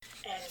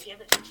and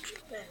give it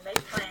and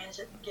make plans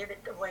and give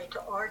it the way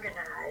to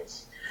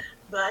organize.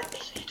 But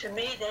to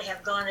me, they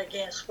have gone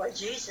against what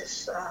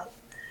Jesus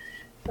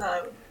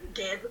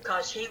did,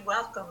 because he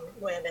welcomed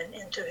women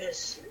into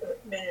his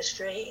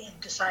ministry and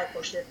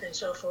discipleship and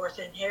so forth.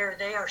 And here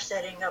they are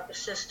setting up a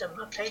system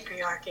of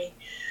patriarchy,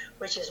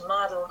 which is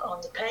modeled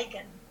on the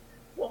pagan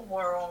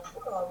world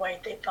way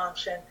they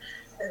function,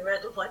 and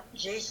rather what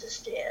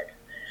Jesus did.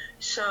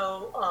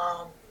 So,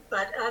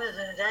 but other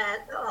than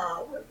that,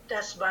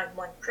 that's my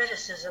one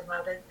criticism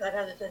of it. But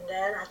other than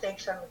that, I think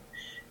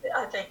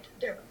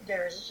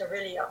there's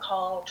really a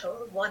call to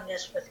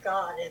oneness with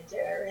God in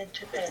there, and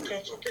to pay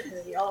attention to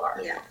who you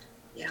are.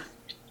 Yeah,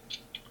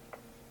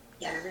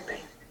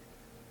 everybody.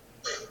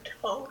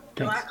 Oh,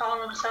 do I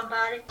call him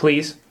somebody?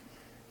 Please.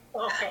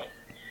 Okay.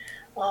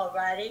 All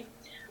righty.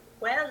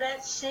 Well,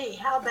 let's see.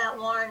 How about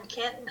Warren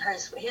Kenton,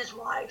 his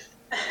wife?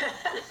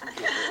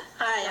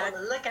 Hi,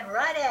 You're looking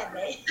right at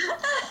me.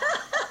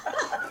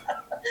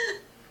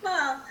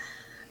 Well,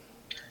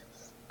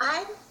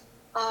 I'm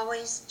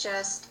always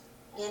just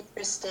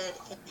interested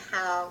in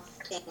how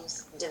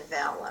things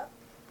develop,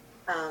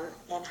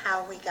 and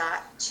how we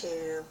got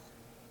to.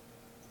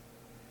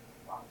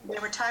 We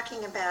were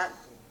talking about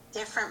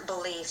different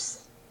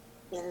beliefs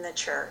in the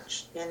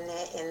church, in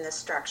the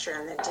structure,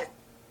 and the different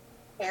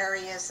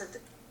areas of the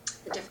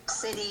different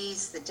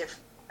cities,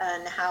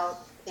 and how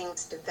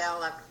things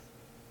develop.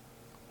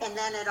 And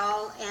then it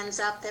all ends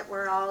up that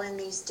we're all in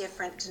these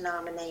different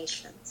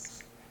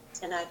denominations.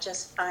 And I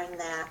just find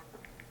that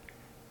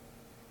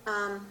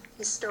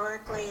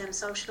historically and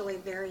socially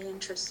very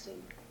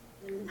interesting,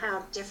 in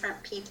how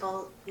different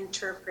people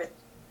interpret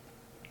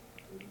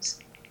things.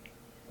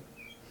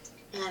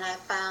 And I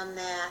found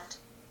that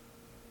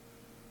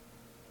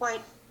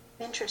quite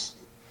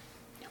interesting.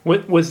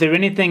 Was there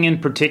anything in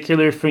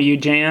particular for you,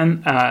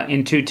 Jan,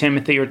 in 2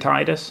 Timothy or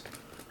Titus?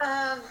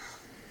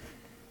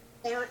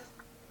 There were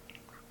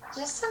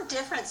just some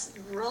different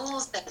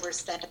rules that were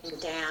setting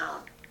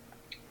down,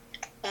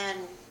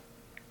 and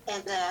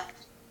that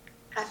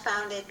I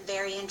found it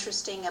very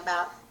interesting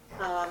about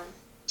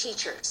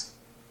teachers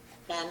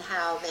and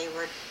how they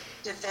were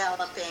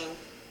developing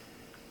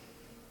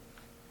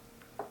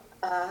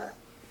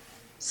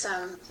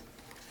some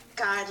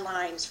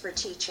guidelines for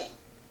teaching.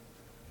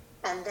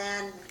 And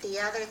then the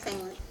other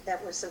thing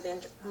that was of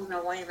interest, I don't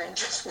know why it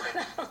just went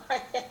out of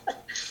my head.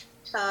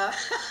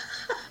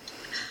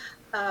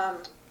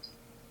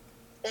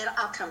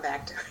 I'll come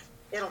back to it.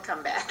 It'll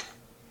come back.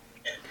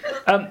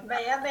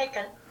 May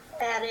I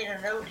add in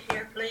a note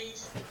here,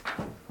 please?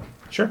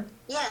 Sure.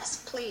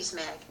 Yes, please,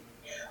 Meg.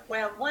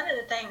 Well, one of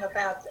the things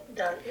about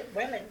the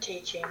women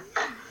teaching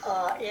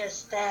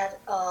is that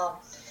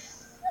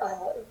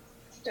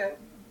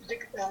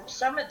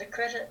some of the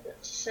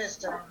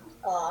criticism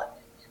of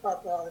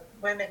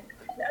women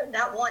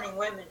not wanting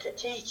women to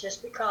teach is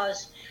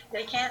because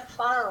they can't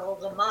follow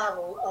the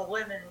model of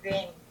women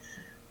being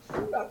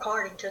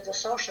according to the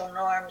social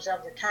norms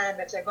of the time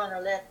if they're going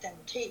to let them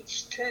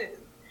teach too.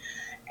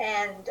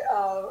 And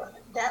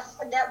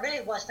that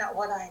really was not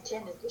what I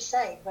intended to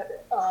say,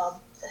 but for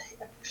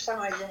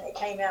some reason it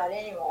came out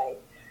anyway.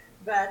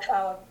 But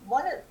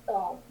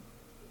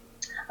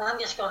I'm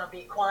just going to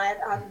be quiet.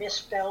 I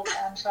misspelled.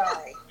 I'm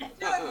sorry.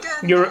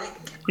 You're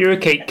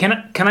okay.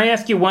 Can I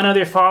ask you one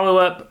other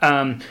follow-up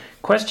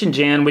question,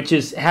 Jan, which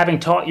is,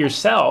 having taught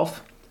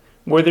yourself,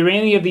 were there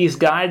any of these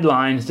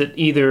guidelines that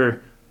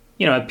either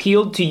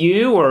appealed to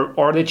you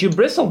or that you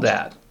bristled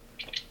at?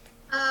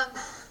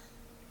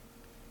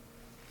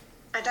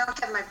 I don't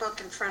have my book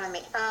in front of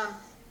me.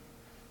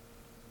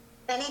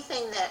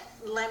 Anything that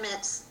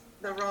limits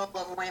the role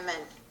of women,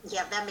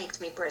 that makes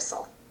me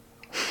bristle.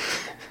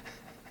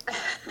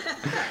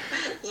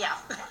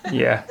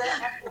 Yeah.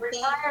 The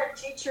retired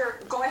teacher.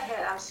 Go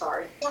ahead. I'm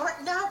sorry.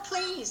 No,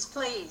 please.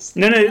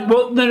 No.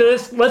 Well, no.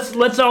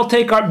 Let's all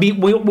take our.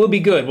 We'll be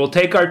good. We'll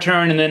take our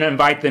turn and then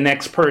invite the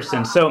next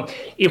person. So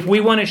if we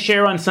want to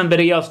share on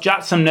somebody else,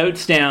 jot some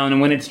notes down,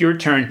 and when it's your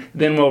turn,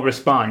 then we'll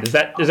respond.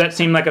 Does that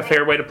seem like a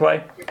fair way to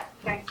play?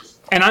 Thank you.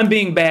 And I'm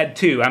being bad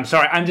too. I'm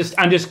sorry. I'm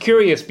just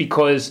curious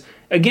because,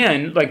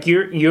 again, like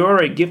you're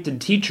a gifted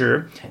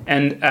teacher,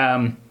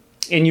 and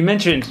you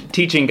mentioned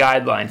teaching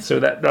guidelines, so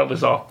that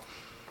was all.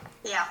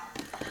 Yeah.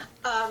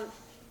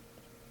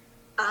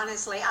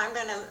 Honestly, I'm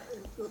going to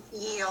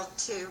yield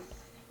to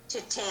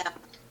Tim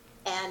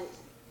and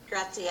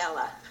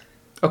Graziella.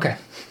 Okay.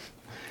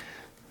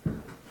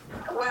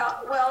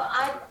 Well,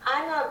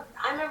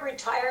 I'm a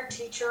retired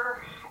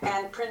teacher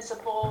and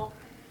principal,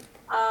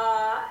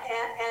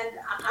 and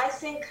I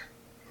think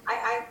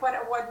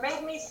what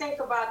made me think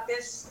about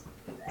this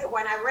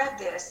when I read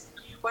this,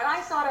 what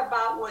I thought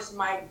about was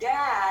my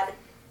dad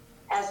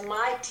as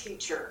my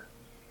teacher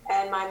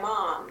and my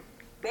mom.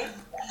 They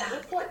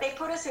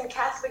put us in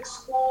Catholic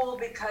school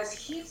because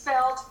he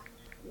felt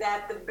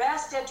that the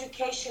best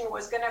education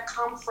was going to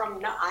come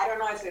from, I don't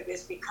know if it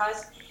was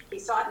because he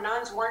thought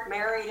nuns weren't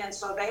married and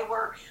so they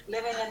were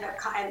living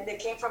and they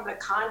came from the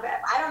convent.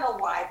 I don't know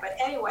why, but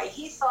anyway,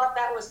 he thought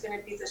that was going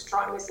to be the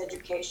strongest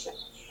education.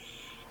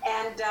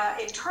 And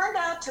it turned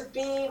out to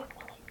be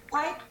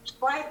quite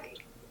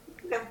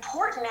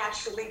important,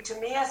 actually, to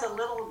me as a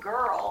little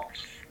girl,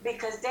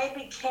 because they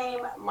became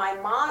my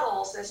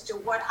models as to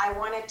what I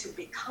wanted to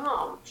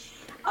become.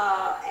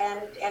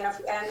 And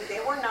they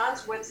were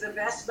nuns with the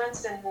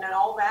vestments and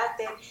all that.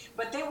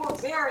 But they were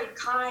very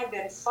kind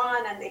and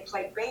fun, and they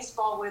played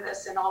baseball with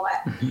us and all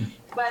that.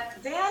 But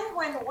then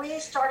when we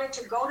started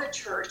to go to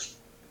church,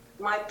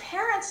 my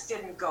parents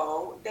didn't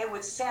go. They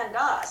would send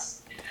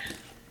us.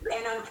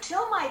 And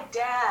until my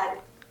dad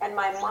and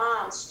my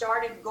mom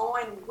started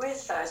going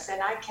with us,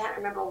 and I can't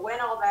remember when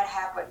all that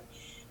happened,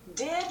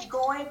 did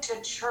going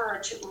to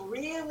church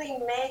really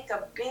make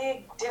a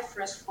big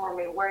difference for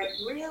me, where it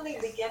really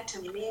began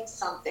to mean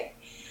something.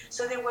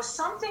 So there was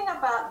something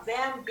about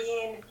them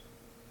being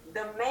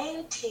the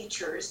main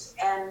teachers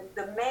and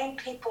the main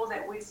people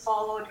that we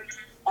followed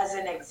as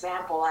an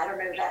example. I don't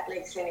know if that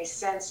makes any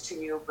sense to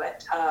you,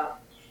 but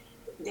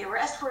the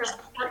rest were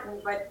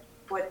important, but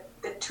what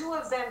the two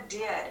of them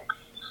did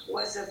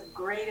was of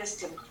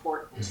greatest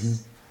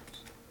importance.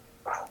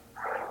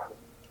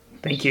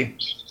 Thank you.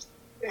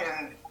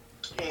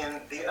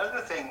 And the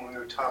other thing we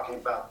were talking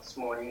about this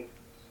morning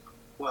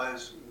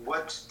was,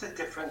 what's the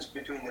difference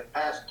between the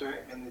pastor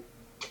and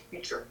the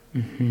teacher?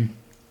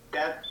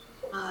 That's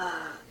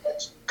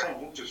kind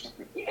of interesting.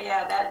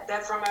 Yeah,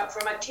 that from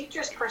a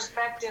teacher's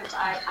perspective,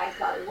 I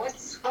thought,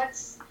 what's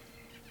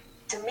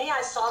to me,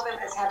 I saw them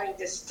as having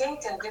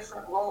distinct and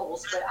different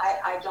roles, but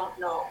I don't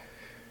know.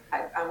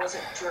 I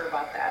wasn't sure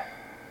about that.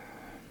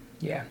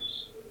 Yeah.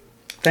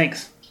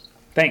 Thanks.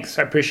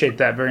 I appreciate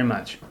that very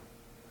much.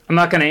 I'm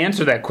not going to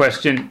answer that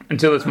question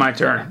until it's my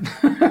turn.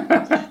 Do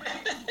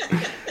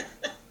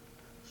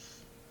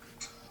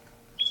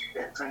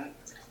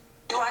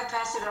I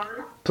pass it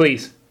on?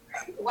 Please.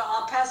 Well,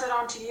 I'll pass it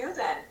on to you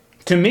then.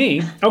 To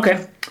me?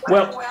 Okay.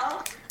 Well,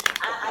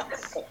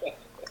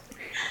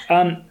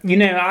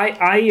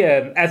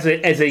 as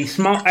a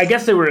small, I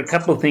guess there were a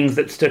couple of things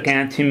that stuck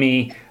out to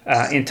me.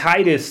 In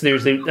Titus,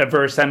 there's a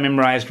verse I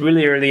memorized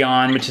really early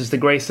on, which is the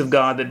grace of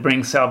God that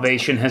brings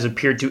salvation has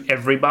appeared to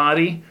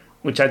everybody,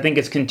 which I think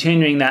is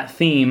continuing that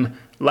theme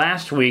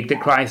last week,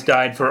 that Christ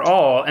died for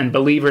all, and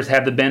believers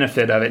have the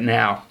benefit of it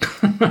now.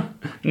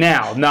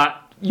 Now,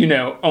 not,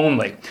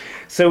 only.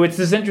 So it's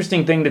this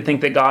interesting thing to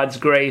think that God's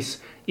grace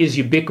is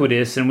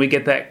ubiquitous, and we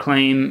get that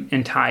claim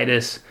in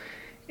Titus.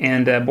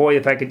 And boy,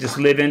 if I could just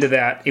live into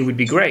that, it would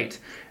be great.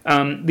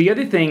 The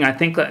other thing I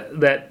think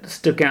that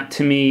stuck out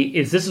to me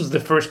is this is the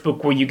first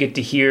book where you get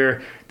to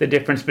hear the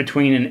difference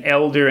between an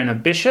elder and a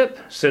bishop.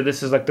 So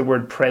this is like the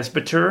word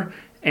presbyter.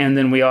 And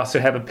then we also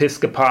have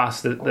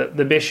episkopos,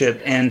 the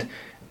bishop. And,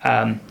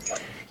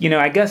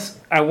 I guess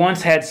I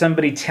once had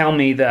somebody tell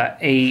me that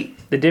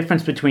the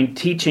difference between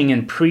teaching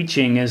and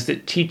preaching is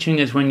that teaching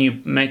is when you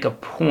make a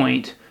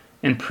point,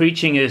 and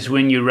preaching is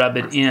when you rub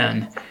it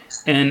in.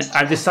 And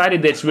I've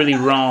decided that's really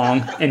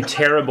wrong and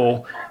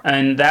terrible.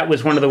 And that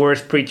was one of the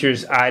worst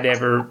preachers I'd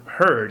ever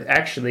heard,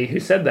 actually,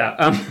 who said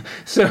that.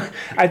 So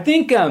I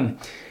think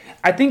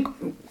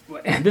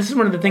this is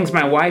one of the things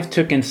my wife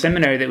took in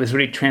seminary that was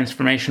really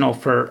transformational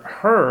for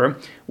her,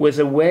 was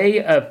a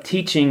way of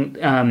teaching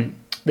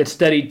that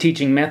studied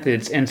teaching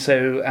methods. And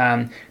so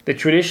the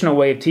traditional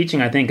way of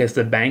teaching, I think, is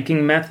the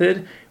banking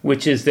method,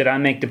 which is that I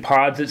make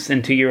deposits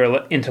into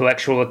your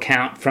intellectual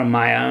account from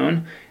my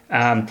own.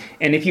 And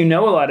if you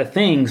know a lot of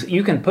things,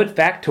 you can put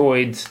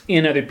factoids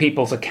in other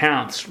people's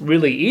accounts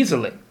really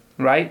easily,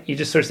 right? You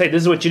just sort of say,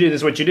 this is what you do,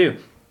 this is what you do.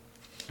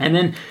 And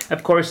then,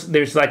 of course,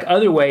 there's like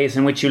other ways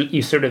in which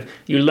you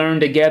learn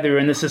together,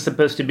 and this is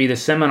supposed to be the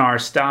seminar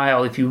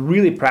style. If you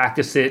really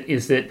practice it,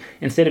 is that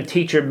instead of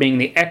teacher being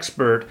the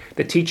expert,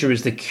 the teacher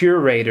is the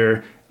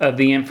curator of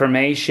the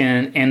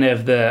information and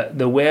of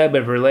the web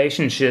of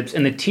relationships,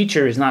 and the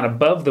teacher is not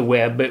above the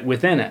web, but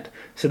within it.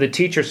 So the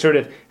teacher sort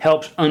of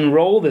helps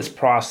unroll this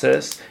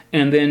process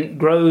and then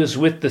grows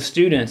with the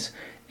students.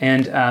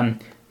 And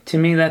to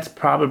me, that's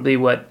probably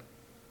what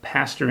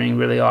pastoring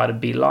really ought to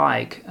be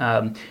like.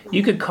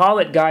 You could call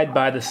it guide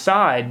by the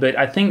side, but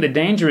I think the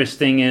dangerous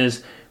thing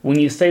is when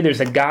you say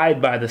there's a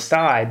guide by the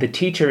side, the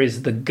teacher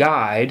is the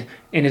guide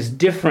and is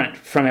different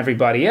from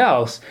everybody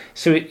else.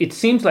 So it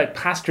seems like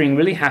pastoring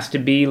really has to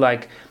be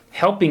like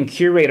helping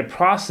curate a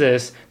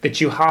process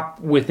that you hop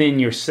within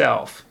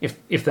yourself,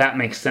 if that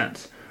makes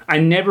sense. I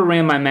never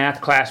ran my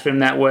math classroom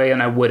that way,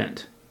 and I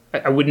wouldn't.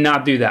 I would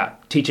not do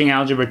that. Teaching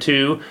Algebra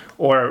 2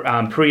 or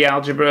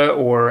pre-algebra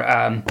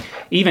or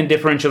even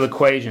differential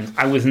equations.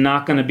 I was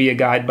not going to be a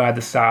guide by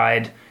the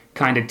side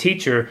kind of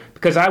teacher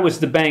because I was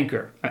the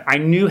banker. I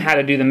knew how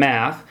to do the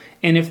math.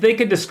 And if they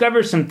could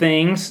discover some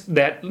things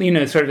that,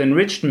 sort of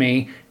enriched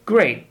me,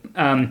 great.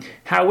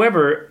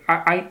 However,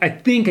 I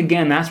think,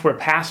 again, that's where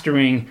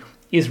pastoring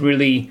is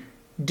really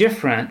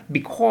different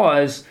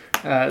because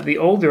the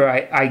older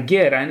I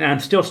get, and I'm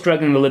still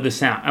struggling to live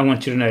this out, I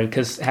want you to know,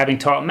 because having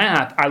taught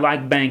math, I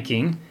like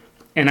banking,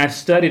 and I've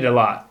studied a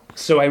lot.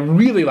 So I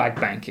really like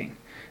banking.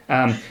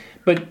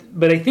 But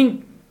I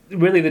think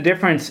really the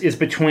difference is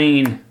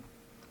between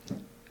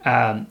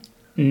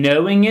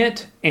knowing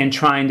it and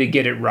trying to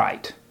get it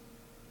right.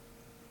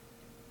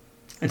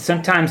 And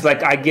sometimes,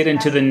 like, I get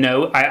into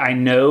the I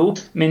know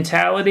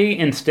mentality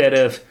instead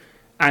of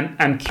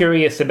I'm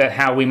curious about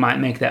how we might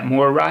make that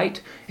more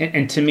right.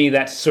 And to me,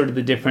 that's sort of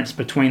the difference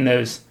between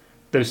those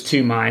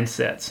two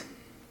mindsets.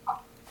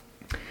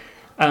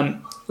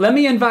 Let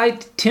me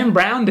invite Tim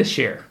Brown to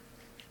share.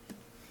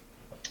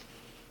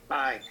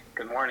 Hi,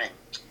 good morning.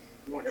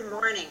 Good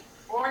morning.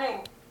 Morning.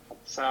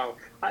 So,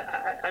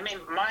 I mean,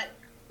 my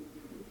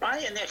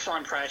initial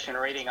impression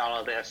reading all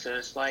of this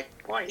is like,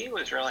 boy, he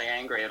was really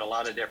angry at a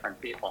lot of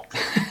different people.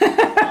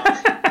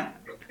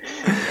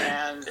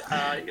 And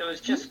it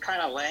was just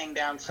kind of laying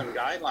down some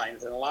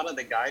guidelines. And a lot of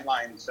the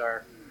guidelines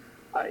are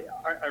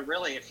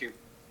really, if you're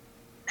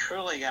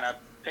truly going to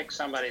pick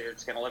somebody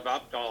that's going to live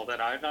up to all that,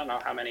 I don't know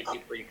how many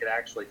people you could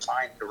actually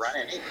find to run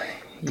anything.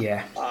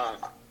 Yeah.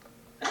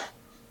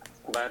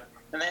 But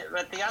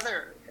the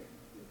other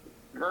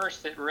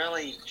verse that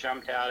really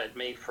jumped out at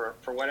me for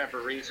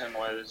whatever reason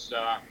was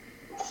the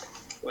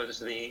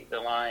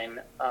line,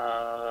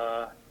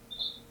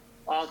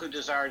 all who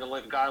desire to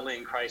live godly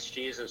in Christ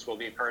Jesus will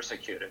be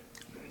persecuted.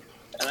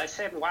 And I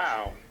said,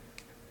 wow,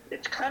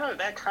 that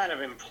kind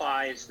of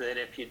implies that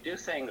if you do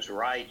things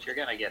right, you're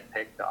going to get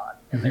picked on.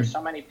 And there's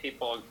so many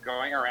people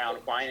going around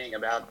whining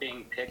about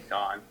being picked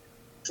on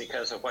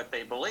because of what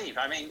they believe.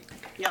 I mean,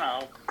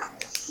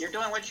 you're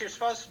doing what you're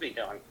supposed to be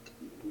doing.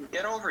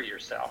 Get over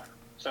yourself.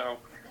 So,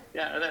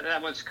 yeah,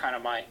 that was kind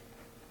of my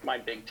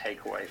big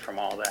takeaway from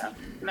all that.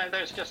 And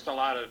there's just a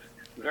lot of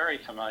very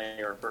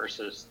familiar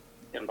verses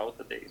in both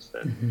of these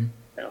that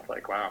it's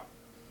like, wow.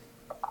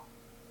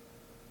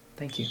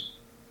 Thank you.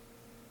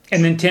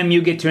 And then, Tim,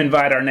 you get to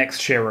invite our next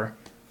sharer.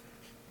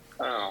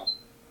 Oh.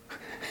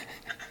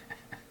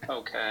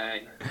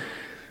 Okay.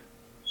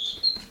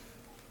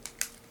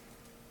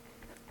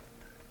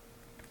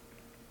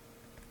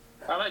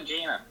 How about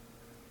Gina?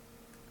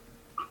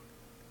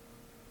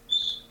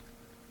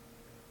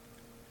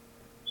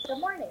 Good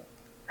morning.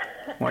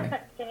 Morning.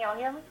 Can y'all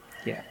hear me?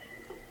 Yeah.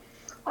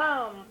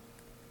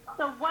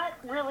 So what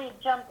really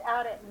jumped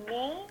out at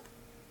me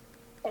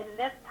in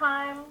this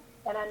time,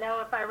 and I know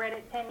if I read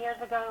it 10 years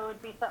ago, it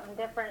would be something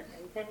different,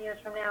 and 10 years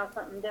from now,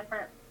 something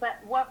different. But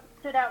what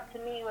stood out to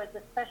me was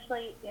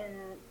especially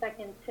in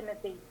 2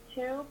 Timothy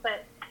 2,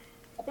 but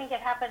I think it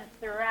happens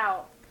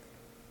throughout.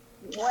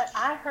 What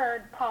I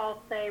heard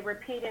Paul say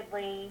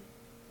repeatedly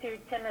to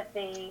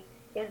Timothy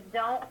is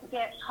don't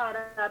get caught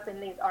up in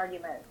these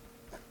arguments.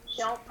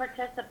 Don't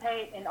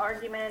participate in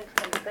arguments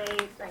and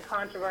debates and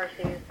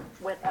controversies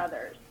with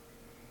others.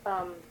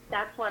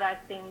 That's what I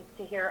seem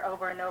to hear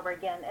over and over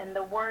again. And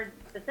the word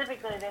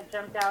specifically that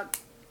jumped out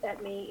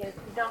at me is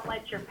don't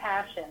let your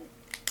passion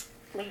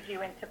lead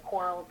you into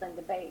quarrels and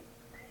debates.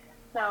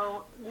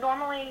 So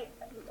normally,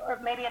 or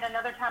maybe at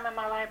another time in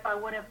my life, I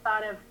would have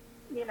thought of,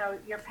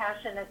 your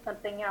passion as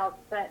something else.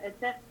 But at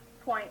this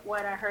point,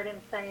 what I heard him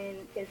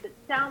saying is it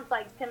sounds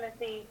like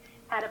Timothy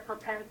had a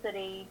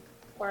propensity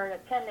or a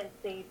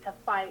tendency to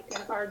fight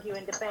and argue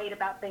and debate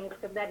about things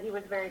that he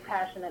was very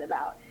passionate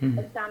about.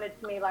 It sounded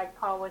to me like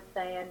Paul was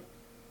saying,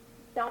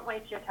 don't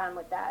waste your time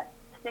with that.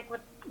 Stick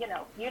with, you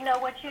know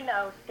what you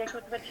know, stick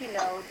with what you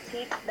know,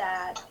 teach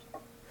that.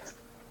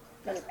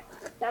 Anyway,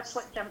 that's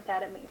what jumped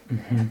out at me.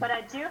 But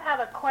I do have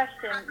a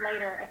question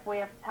later if we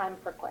have time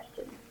for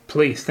questions.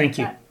 Please, thank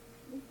you. But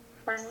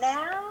for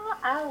now,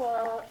 I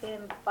will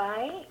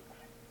invite,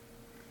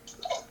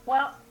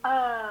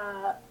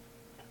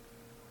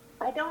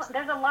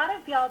 there's a lot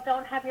of y'all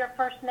don't have your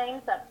first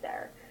names up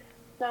there.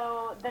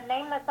 So the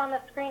name that's on the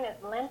screen is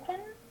Linton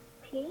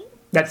P.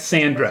 That's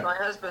Sandra. That's my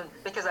husband,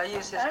 because I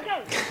use his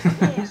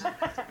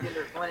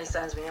computer when he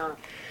signs me on.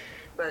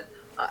 But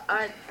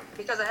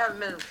because I haven't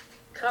been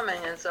coming,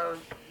 and so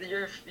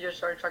you're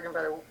started talking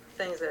about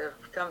things that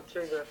have come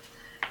through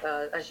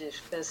as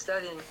you've been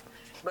studying.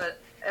 But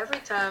every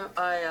time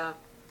I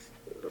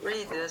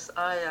read this,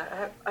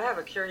 I have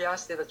a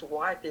curiosity as to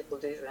why people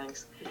do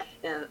things.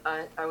 And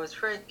I was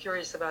very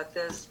curious about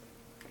this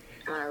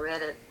when I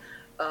read it.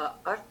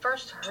 I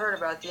first heard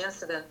about the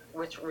incident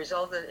which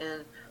resulted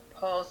in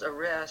Paul's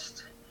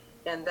arrest,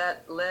 and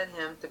that led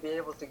him to be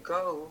able to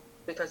go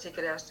because he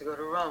could ask to go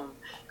to Rome.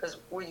 Because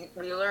we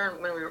learned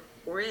when we were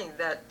reading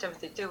that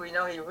Timothy 2, we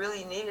know he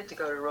really needed to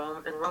go to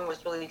Rome, and Rome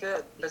was really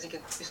good because he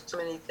could do so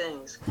many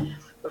things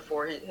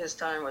before his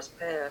time was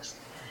passed.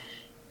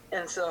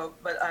 And so,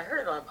 but I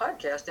heard it on a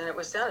podcast, and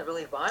it sounded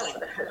really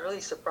violent. It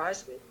really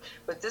surprised me.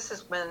 But this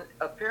is when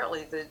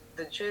apparently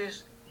the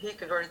Jews, he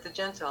converted the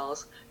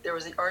Gentiles. There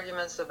was the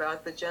arguments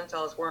about the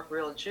Gentiles weren't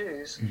real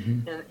Jews,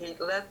 and he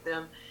let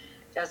them,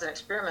 as an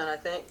experiment, I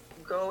think,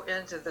 go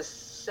into the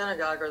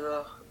synagogue or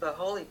the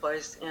holy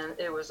place, and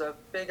it was a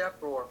big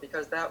uproar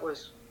because that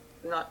was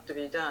not to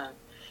be done.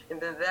 And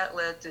then that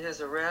led to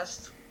his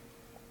arrest,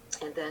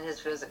 and then his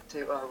visit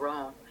to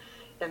Rome.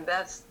 And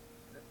that's,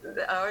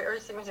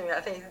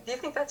 I think, do you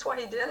think that's why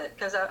he did it?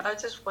 Because I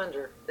just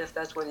wonder if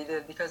that's what he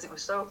did, because it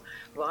was so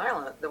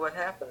violent that what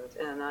happened,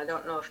 and I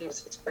don't know if he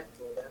was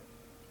expecting that.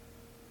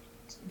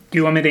 Do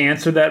you want me to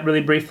answer that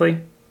really briefly?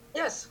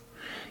 Yes.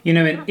 You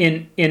know,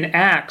 in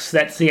Acts,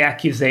 that's the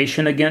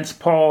accusation against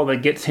Paul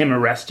that gets him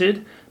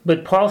arrested.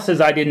 But Paul says,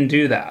 I didn't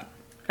do that.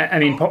 I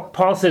mean,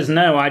 Paul says,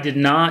 no, I did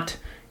not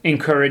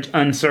encourage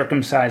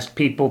uncircumcised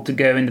people to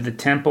go into the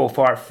temple,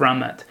 far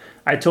from it.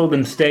 I told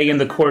them, stay in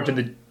the court of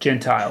the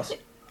Gentiles.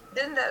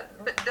 Didn't that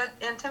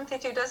in Timothy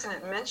 2, doesn't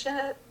it mention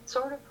it,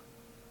 sort of?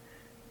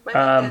 Maybe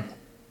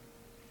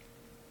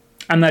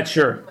I'm not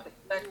sure.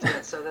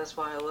 So that's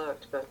why I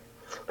looked. But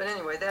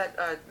anyway,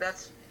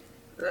 that's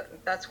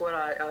what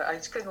I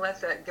just couldn't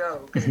let that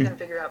go because I couldn't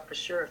figure out for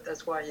sure if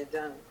that's why you'd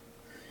done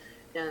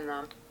it.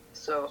 And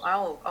so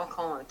I'll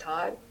call on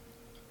Todd.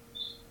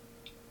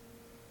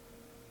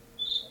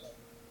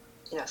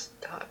 Yes,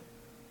 Todd.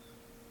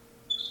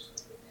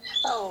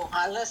 Oh,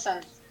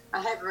 listen,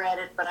 I have read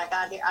it, but I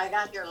got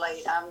here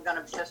late. I'm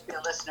going to just be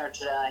a listener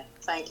today.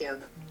 Thank you.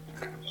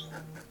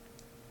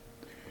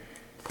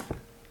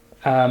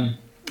 How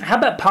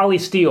about Polly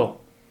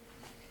Steele?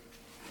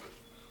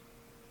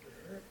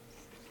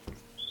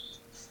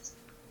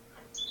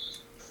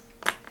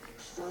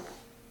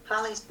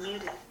 Polly's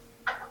muted.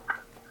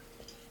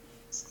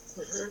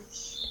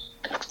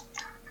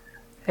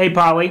 Hey,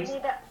 Polly.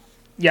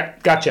 Yeah,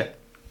 gotcha.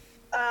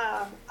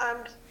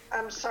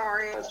 I'm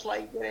sorry I was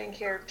late getting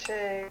here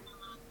too,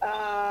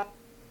 but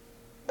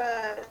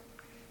I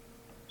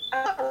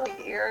got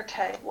really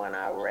irritated when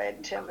I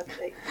read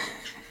Timothy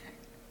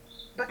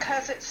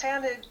because it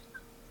sounded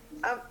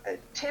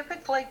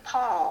typically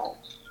Paul.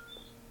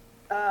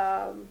 The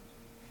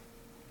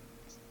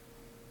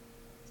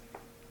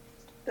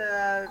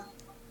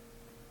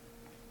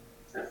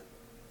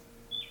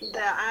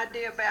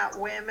idea about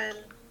women.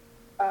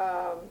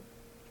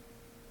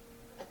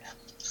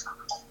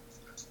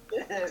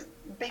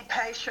 Be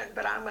patient,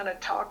 but I'm going to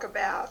talk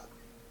about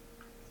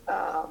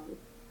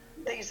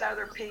these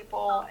other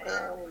people,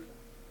 and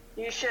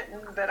you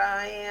shouldn't, but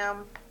I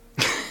am.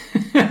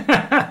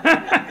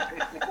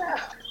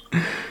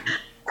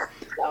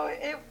 So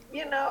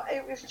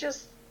it was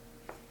just,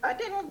 I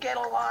didn't get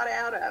a lot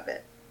out of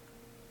it.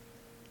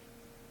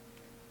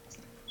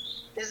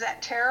 Is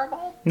that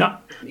terrible? No,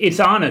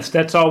 it's honest.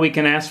 That's all we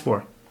can ask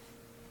for.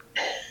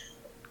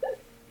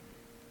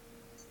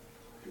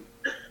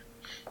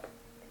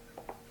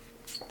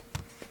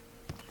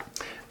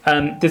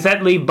 Does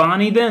that leave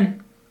Bonnie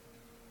then?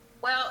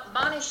 Well,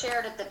 Bonnie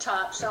shared at the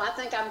top, so I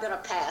think I'm going to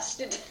pass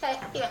today.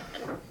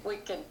 We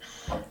can.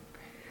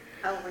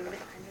 I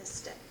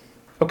missed it.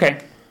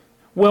 Okay.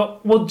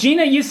 Well,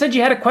 Gina, you said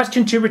you had a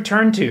question to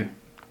return to.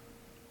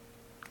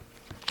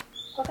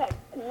 Okay,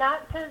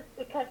 not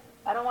because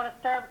I don't want to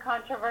stir up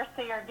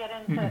controversy or get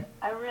into.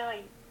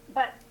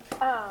 But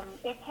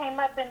it came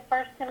up in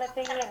 1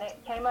 Timothy and it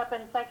came up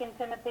in 2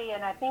 Timothy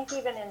and I think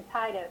even in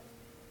Titus.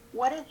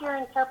 What is your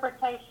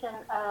interpretation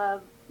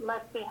of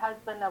must be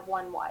husband of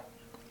one wife?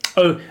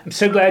 Oh, I'm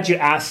so glad you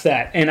asked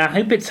that. And I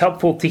hope it's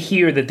helpful to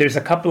hear that there's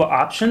a couple of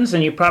options,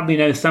 and you probably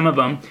know some of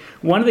them.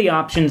 One of the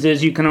options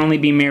is you can only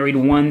be married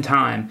one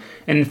time.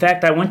 And in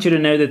fact, I want you to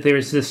know that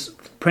there's this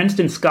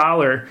Princeton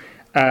scholar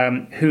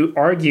who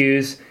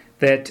argues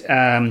that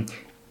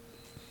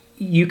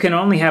you can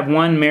only have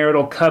one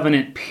marital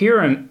covenant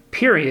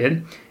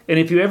period. And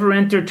if you ever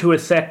enter to a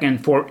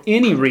second for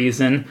any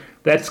reason,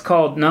 that's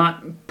called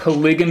not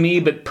polygamy,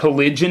 but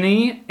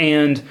polygyny.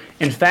 And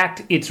in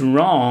fact, it's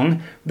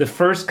wrong. The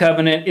first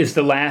covenant is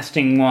the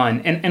lasting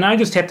one. And I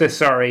just have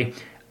to,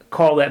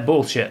 call that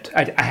bullshit.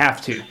 I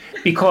have to.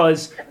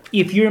 Because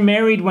if you're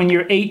married when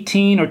you're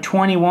 18 or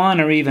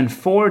 21 or even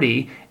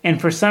 40, and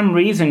for some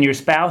reason your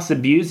spouse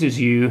abuses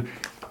you,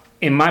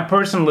 in my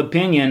personal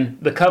opinion,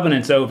 the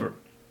covenant's over.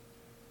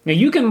 Now,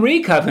 you can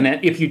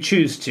recovenant if you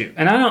choose to,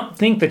 and I don't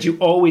think that you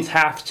always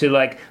have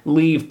to,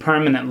 leave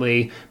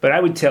permanently, but I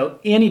would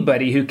tell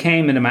anybody who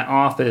came into my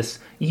office,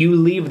 you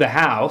leave the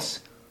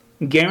house,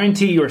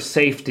 guarantee your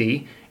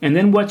safety, and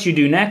then what you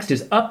do next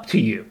is up to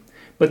you.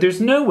 But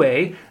there's no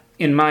way,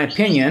 in my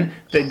opinion,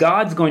 that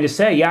God's going to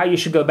say, yeah, you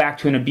should go back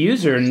to an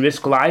abuser and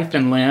risk life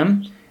and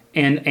limb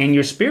and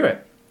your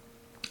spirit.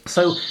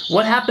 So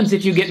what happens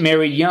if you get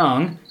married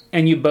young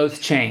and you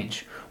both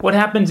change? What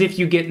happens if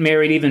you get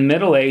married even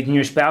middle-aged and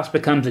your spouse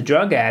becomes a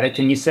drug addict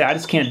and you say, I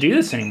just can't do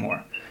this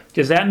anymore?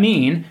 Does that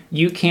mean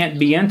you can't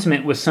be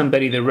intimate with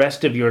somebody the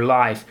rest of your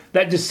life?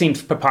 That just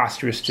seems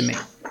preposterous to me.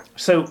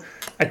 So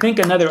I think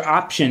another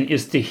option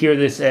is to hear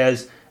this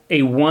as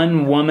a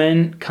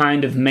one-woman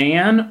kind of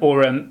man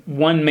or a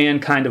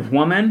one-man kind of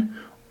woman.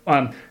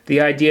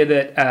 The idea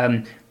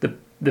that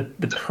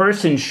the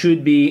person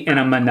should be in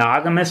a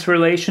monogamous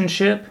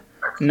relationship,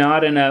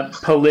 not in a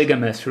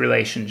polygamous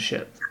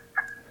relationship.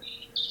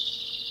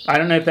 I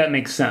don't know if that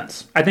makes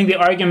sense. I think the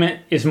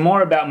argument is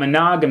more about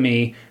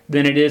monogamy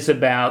than it is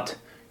about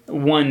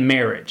one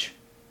marriage.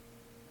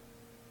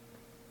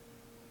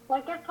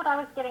 Well, I guess what I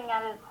was getting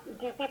at is,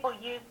 do people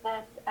use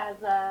this as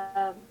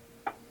a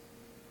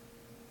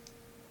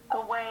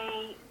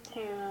way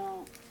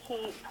to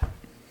keep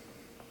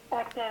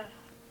active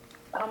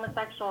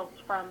homosexuals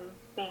from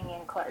being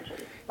in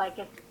clergy? Like,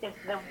 if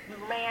the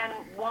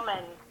man,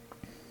 woman,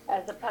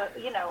 as opposed,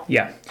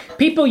 Yeah.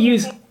 People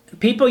use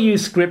people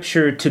use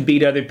scripture to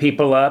beat other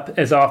people up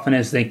as often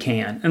as they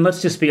can, and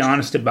let's just be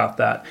honest about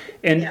that.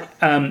 And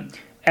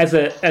as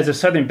a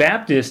Southern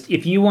Baptist,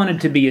 if you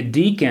wanted to be a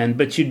deacon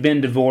but you'd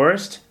been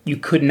divorced, you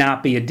could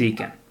not be a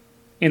deacon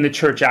in the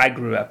church I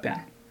grew up in.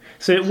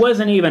 So it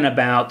wasn't even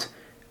about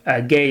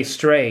gay,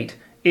 straight.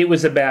 It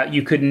was about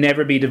you could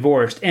never be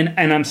divorced. And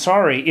I'm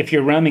sorry, if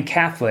you're Roman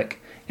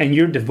Catholic and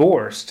you're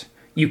divorced,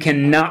 you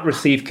cannot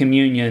receive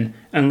communion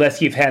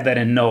unless you've had that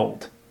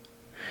annulled.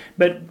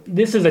 But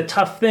this is a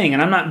tough thing,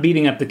 and I'm not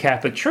beating up the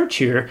Catholic Church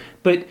here,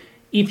 but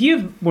if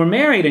you were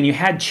married and you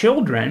had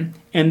children,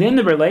 and then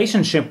the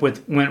relationship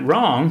went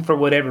wrong for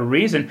whatever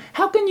reason,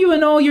 how can you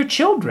annul your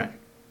children?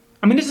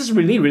 I mean, this is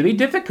really, really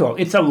difficult.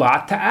 It's a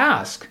lot to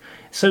ask.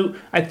 So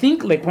I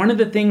think like one of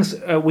the things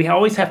we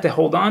always have to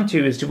hold on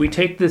to is, do we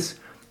take this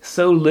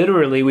so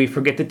literally we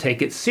forget to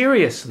take it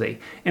seriously?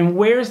 And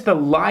where's the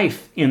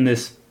life in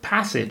this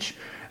passage?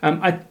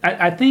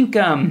 I think,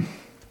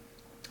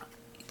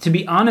 to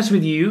be honest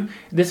with you,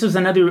 this is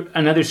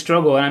another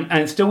struggle. And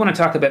I still want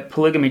to talk about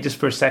polygamy just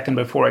for a second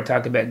before I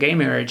talk about gay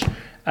marriage.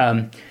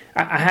 I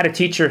had a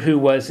teacher who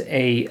was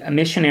a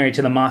missionary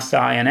to the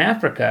Maasai in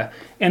Africa,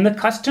 and the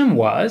custom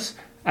was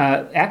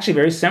actually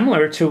very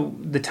similar to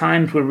the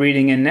times we're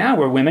reading in now,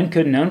 where women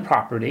couldn't own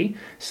property.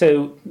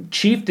 So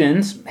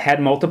chieftains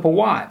had multiple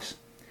wives.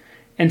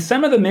 And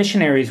some of the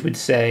missionaries would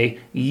say,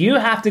 you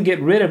have to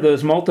get rid of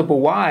those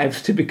multiple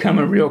wives to become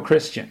a real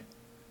Christian.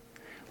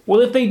 Well,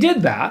 if they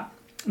did that,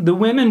 the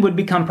women would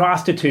become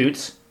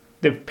prostitutes,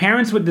 their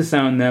parents would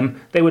disown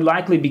them, they would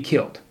likely be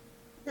killed.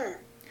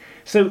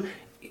 So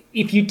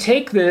if you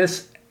take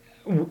this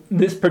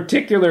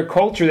particular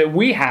culture that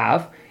we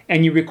have,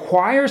 and you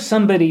require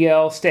somebody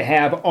else to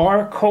have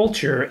our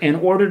culture in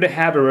order to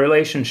have a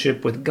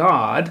relationship with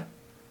God,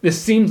 this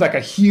seems like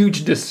a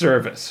huge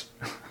disservice.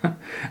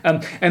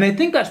 And I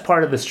think that's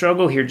part of the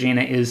struggle here,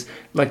 Gina, is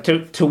like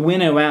to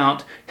winnow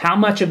out how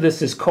much of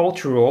this is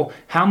cultural,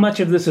 how much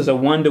of this is a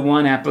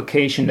one-to-one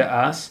application to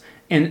us,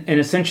 and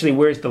essentially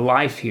where's the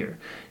life here.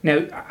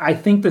 Now, I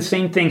think the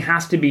same thing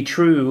has to be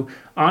true,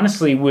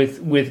 honestly,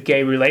 with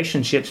gay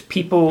relationships.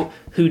 People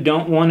who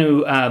don't want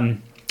to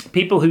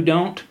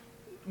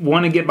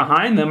get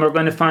behind them are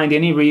going to find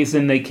any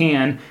reason they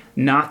can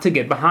not to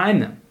get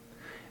behind them.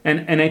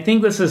 And I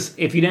think this is,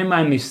 if you don't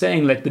mind me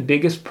saying, like the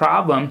biggest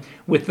problem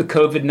with the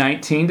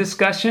COVID-19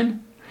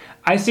 discussion.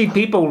 I see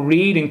people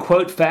read and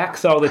quote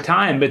facts all the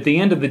time, but at the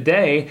end of the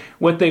day,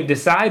 what they've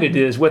decided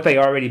is what they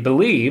already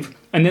believe,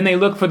 and then they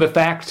look for the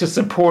facts to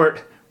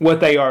support what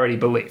they already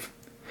believe.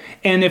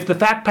 And if the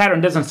fact pattern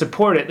doesn't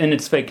support it, then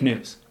it's fake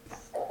news.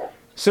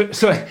 So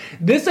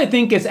this, I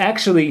think, is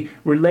actually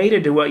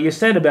related to what you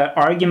said about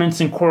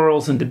arguments and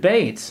quarrels and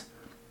debates.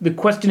 The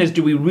question is,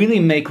 do we really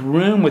make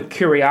room with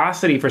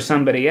curiosity for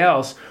somebody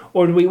else,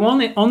 or do we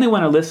only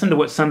want to listen to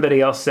what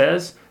somebody else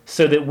says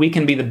so that we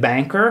can be the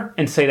banker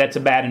and say that's a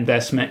bad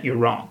investment, you're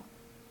wrong?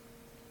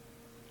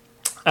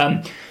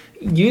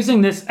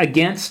 Using this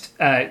against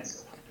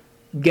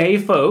gay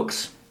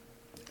folks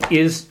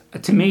is,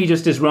 to me,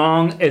 just as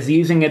wrong as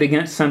using it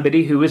against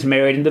somebody who is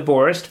married and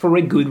divorced for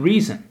a good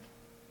reason.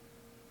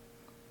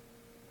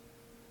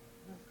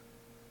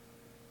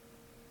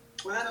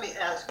 Well, let me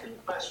ask you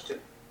a question.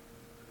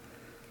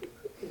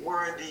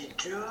 Were the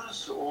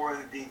Jews or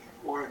the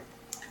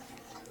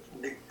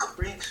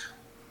Greeks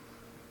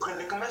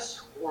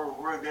polygamous, or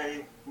were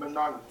they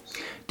monogamous?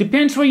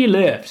 Depends where you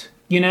lived.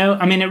 You know,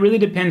 I mean, it really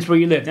depends where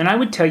you lived. And I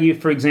would tell you,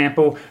 for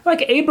example,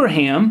 like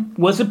Abraham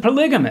was a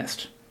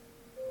polygamist.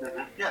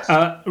 Mm-hmm. Yes.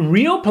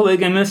 Real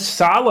polygamist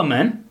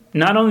Solomon,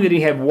 not only did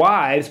he have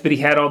wives, but he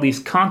had all these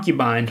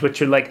concubines,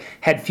 which are like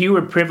had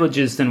fewer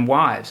privileges than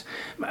wives.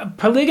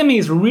 Polygamy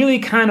is really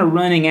kind of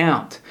running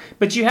out.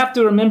 But you have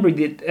to remember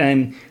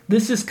that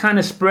this is kind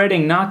of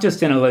spreading not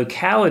just in a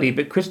locality,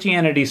 but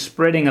Christianity is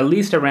spreading at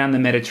least around the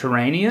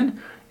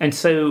Mediterranean. And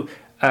so,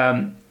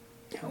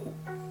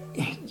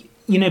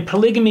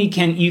 polygamy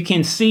you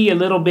can see a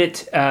little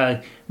bit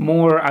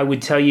more, I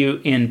would tell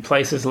you, in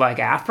places like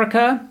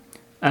Africa.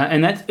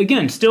 And that,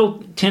 again,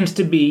 still tends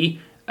to be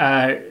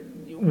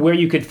where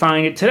you could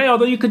find it today,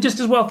 although you could just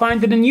as well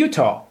find it in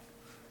Utah.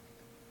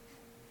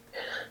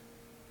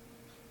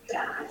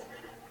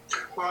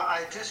 Well,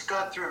 I just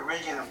got through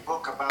reading a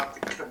book about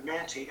the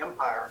Comanche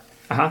Empire,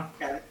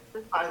 and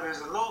I was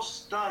a little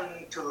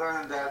stunned to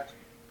learn that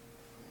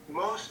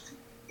most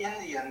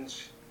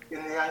Indians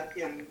in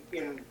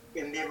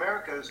the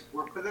Americas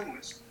were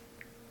polygamous.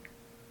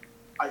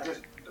 I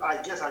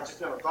guess I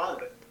just never thought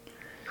of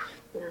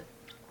it.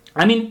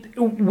 I mean,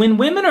 when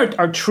women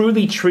are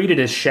truly treated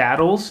as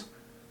chattels,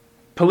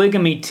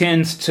 polygamy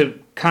tends to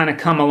kind of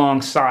come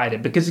alongside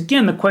it. Because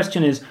again, the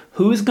question is,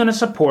 who's going to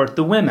support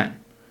the women?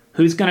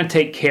 Who's going to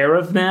take care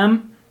of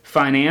them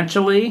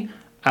financially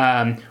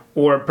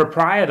or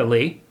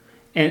proprietally?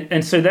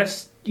 And so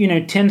that's,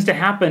 tends to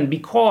happen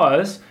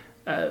because,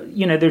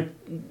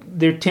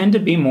 there tend to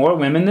be more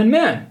women than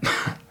men.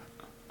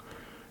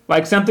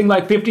 Like something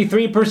like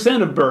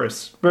 53% of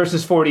births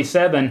versus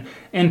 47.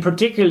 And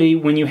particularly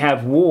when you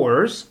have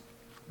wars,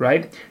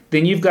 right?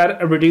 Then you've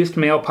got a reduced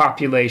male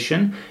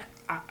population.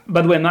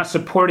 By the way, I'm not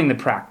supporting the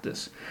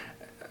practice.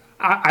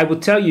 I will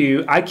tell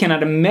you, I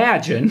cannot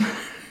imagine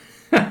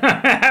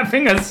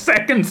having a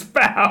second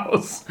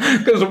spouse,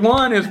 because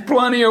one is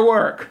plenty of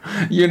work,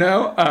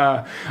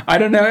 I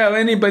don't know how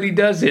anybody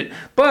does it,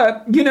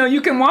 but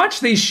you can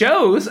watch these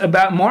shows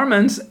about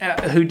Mormons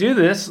who do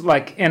this,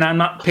 and I'm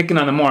not picking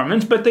on the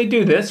Mormons, but they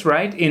do this,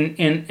 right?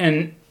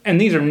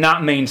 And these are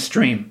not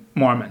mainstream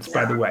Mormons,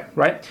 by the way,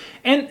 right?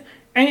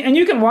 And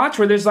you can watch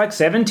where there's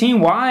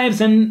 17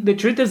 wives, and the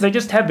truth is they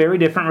just have very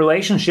different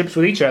relationships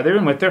with each other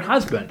and with their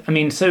husband. I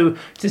mean, so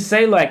to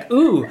say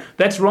ooh,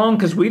 that's wrong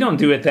because we don't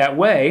do it that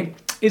way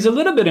is a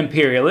little bit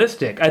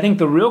imperialistic. I think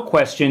the real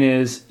question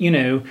is,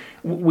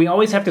 we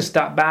always have to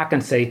stop back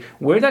and say,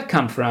 where'd that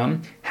come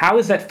from? How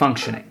is that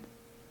functioning?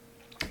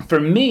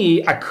 For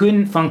me, I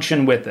couldn't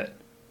function with it.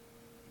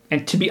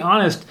 And to be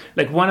honest,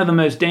 one of the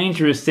most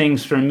dangerous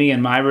things for me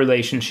in my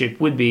relationship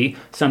would be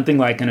something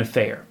like an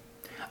affair.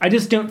 I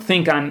just don't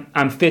think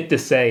I'm fit to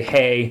say,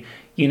 hey,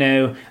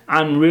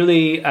 I'm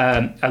really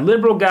a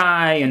liberal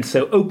guy, and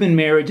so open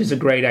marriage is a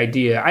great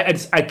idea. I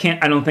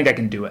don't think I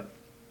can do it.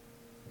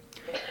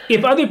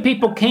 If other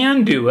people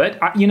can do it,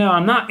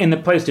 I'm not in the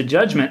place of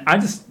judgment. I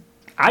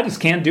just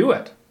can't do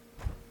it.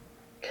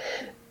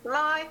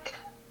 Mike?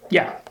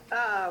 Yeah.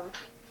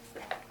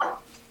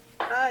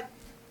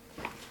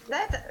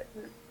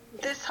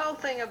 This whole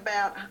thing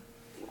about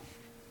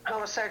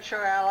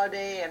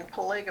homosexuality and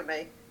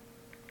polygamy,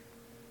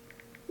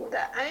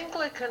 the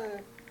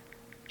Anglican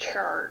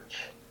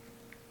Church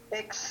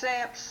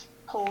accepts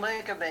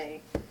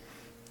polygamy,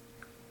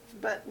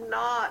 but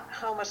not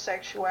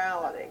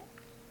homosexuality.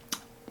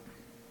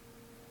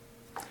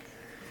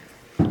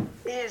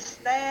 Is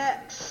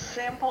that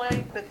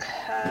simply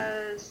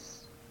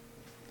because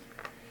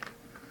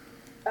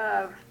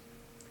of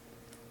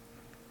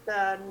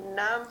the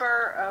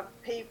number of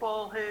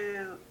people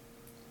who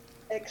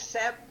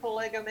accept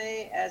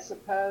polygamy as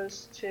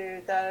opposed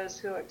to those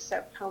who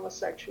accept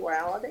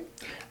homosexuality?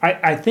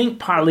 I think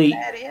partly, Is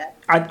that it?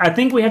 I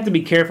think we have to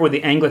be careful where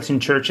the Anglican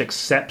Church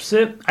accepts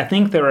it. I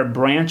think there are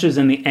branches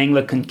in the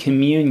Anglican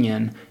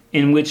Communion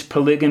in which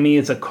polygamy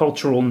is a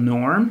cultural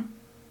norm,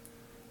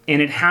 and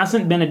it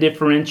hasn't been a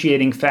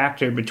differentiating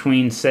factor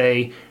between,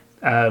 say,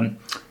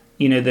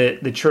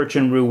 the church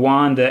in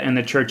Rwanda and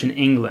the church in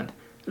England.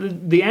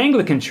 The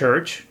Anglican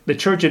Church, the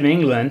Church of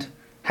England,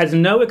 has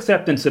no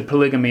acceptance of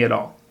polygamy at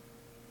all,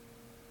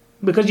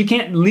 because you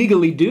can't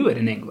legally do it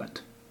in England.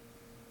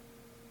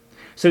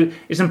 So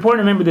it's important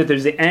to remember that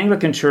there's the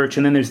Anglican Church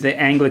and then there's the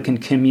Anglican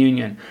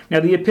Communion. Now,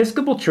 the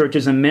Episcopal Church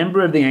is a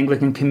member of the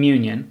Anglican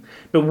Communion,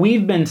 but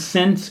we've been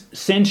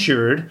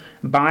censured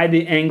by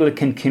the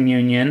Anglican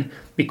Communion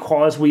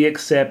because we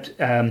accept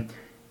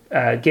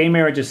gay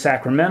marriage as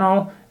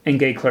sacramental and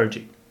gay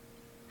clergy.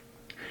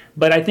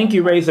 But I think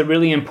you raise a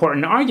really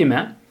important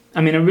argument,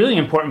 a really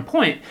important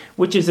point,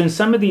 which is in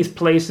some of these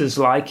places,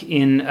 like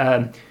in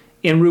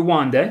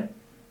Rwanda,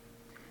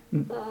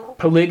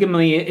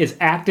 polygamy is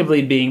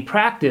actively being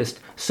practiced.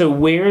 So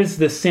where's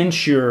the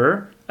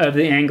censure of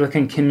the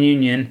Anglican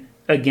Communion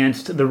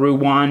against the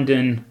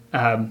Rwandan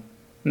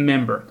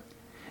member?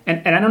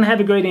 And I don't have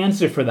a great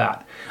answer for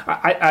that.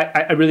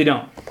 I really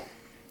don't.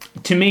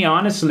 To me,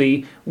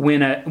 honestly,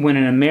 when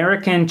an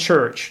American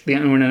church,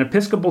 when an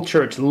Episcopal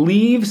church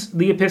leaves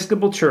the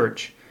Episcopal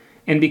Church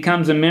and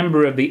becomes a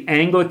member of the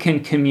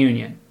Anglican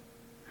Communion,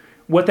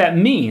 what that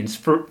means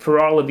for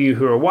all of you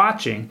who are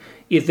watching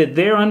is that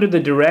they're under the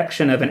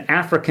direction of an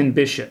African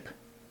bishop.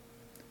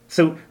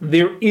 So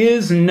there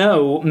is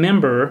no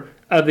member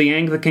of the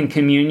Anglican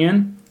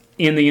Communion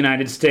in the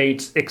United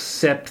States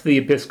except the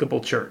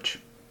Episcopal Church.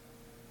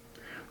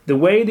 The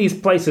way these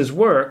places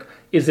work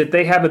is that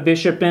they have a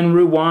bishop in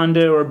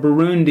Rwanda or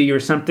Burundi or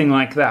something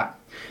like that.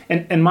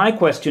 And my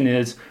question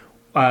is,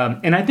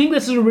 and I think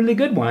this is a really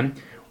good one,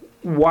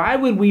 why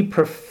would we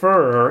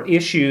prefer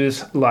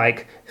issues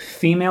like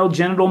female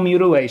genital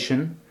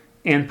mutilation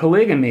and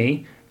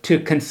polygamy to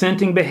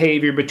consenting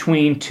behavior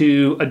between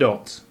two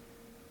adults?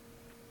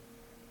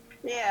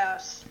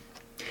 Yes.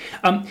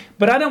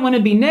 But I don't want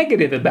to be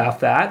negative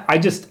about that.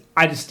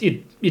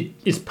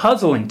 It's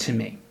puzzling to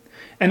me.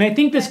 And I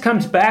think this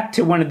comes back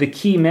to one of the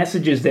key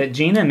messages that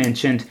Gina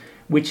mentioned,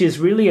 which is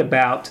really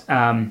about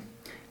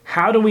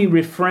how do we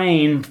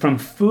refrain from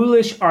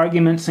foolish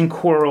arguments and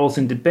quarrels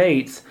and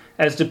debates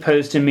as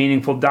opposed to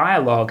meaningful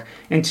dialogue.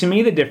 And to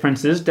me, the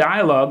difference is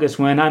dialogue is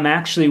when I'm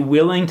actually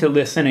willing to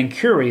listen and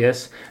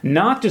curious,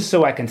 not just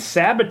so I can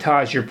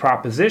sabotage your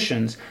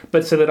propositions,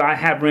 but so that I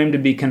have room to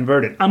be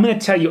converted. I'm going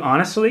to tell you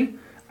honestly,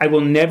 I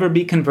will never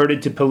be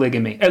converted to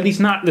polygamy, at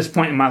least not at this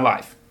point in my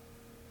life.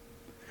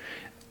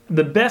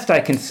 The best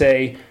I can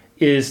say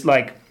is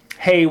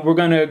hey, we're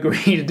going to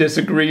agree to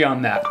disagree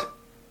on that.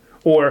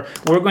 Or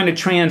we're going to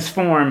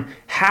transform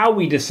how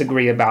we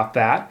disagree about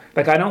that.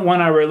 I don't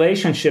want our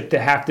relationship to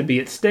have to be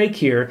at stake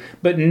here,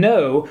 but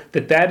know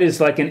that that is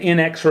an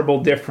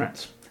inexorable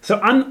difference. So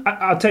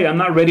I'll tell you, I'm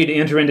not ready to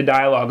enter into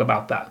dialogue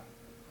about that.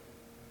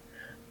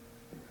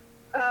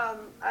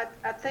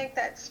 I think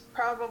that's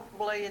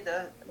probably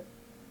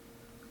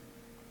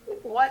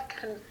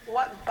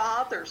what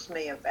bothers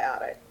me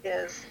about it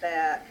is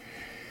that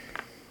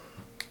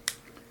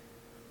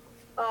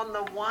on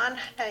the one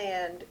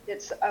hand,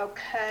 it's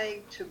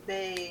okay to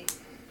be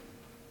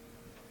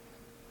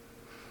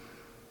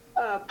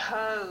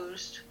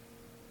opposed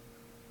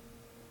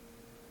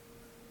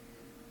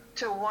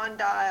to one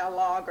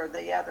dialogue or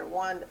the other,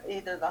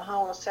 either the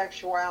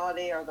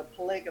homosexuality or the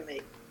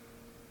polygamy.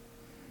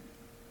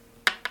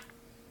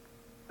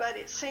 But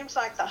it seems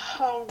like the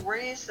whole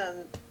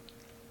reason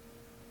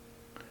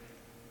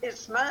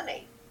is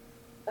money.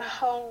 The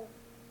whole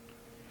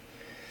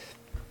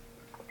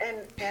and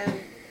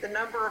the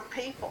number of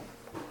people.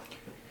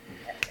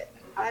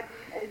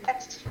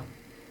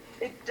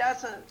 It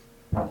doesn't.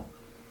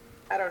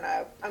 I don't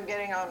know. I'm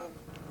getting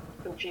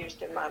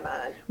confused in my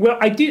mind. Well,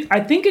 I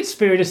think it's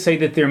fair to say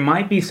that there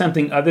might be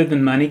something other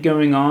than money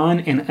going on,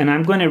 and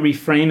I'm going to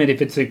reframe it,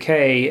 if it's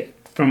okay,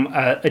 from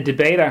a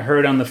debate I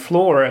heard on the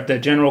floor of the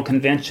General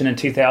Convention in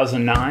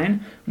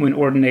 2009 when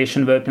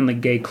ordination of openly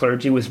gay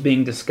clergy was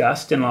being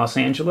discussed in Los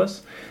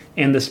Angeles.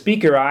 And the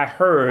speaker I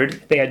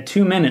heard, they had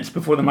 2 minutes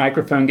before the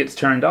microphone gets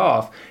turned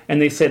off, and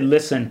they said,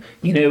 listen,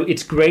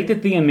 it's great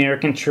that the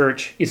American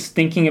church is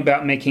thinking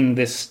about making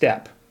this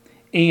step.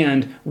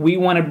 And we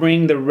want to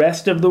bring the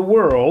rest of the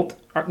world,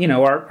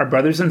 our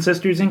brothers and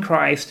sisters in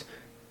Christ,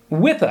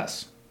 with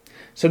us.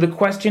 So the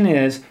question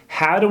is,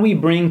 how do we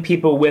bring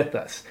people with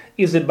us?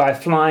 Is it by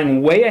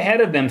flying way ahead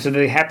of them so that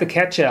they have to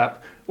catch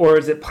up? Or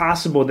is it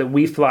possible that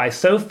we fly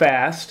so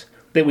fast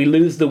that we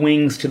lose the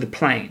wings to the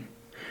plane?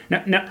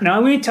 Now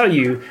I'm going to tell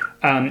you,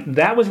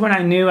 that was when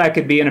I knew I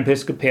could be an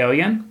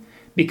Episcopalian,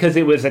 because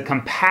it was a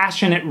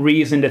compassionate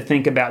reason to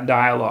think about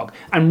dialogue.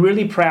 I'm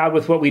really proud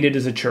with what we did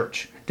as a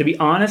church. To be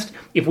honest,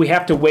 if we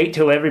have to wait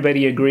till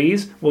everybody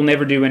agrees, we'll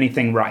never do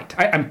anything right.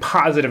 I'm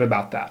positive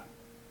about that.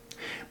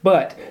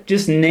 But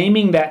just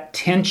naming that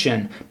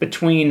tension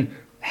between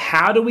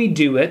how do we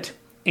do it,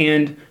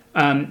 and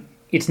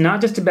it's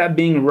not just about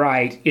being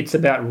right, it's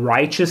about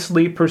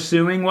righteously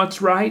pursuing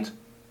what's right.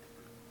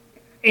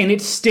 And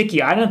it's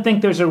sticky. I don't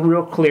think there's a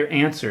real clear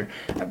answer.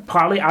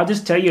 Partly, I'll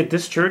just tell you, at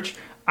this church,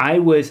 I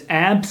was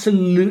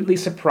absolutely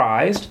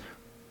surprised,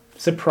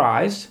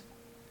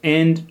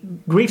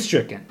 and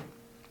grief-stricken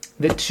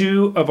that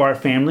 2 of our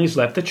families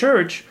left the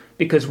church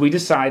because we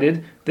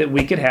decided that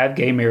we could have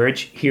gay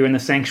marriage here in the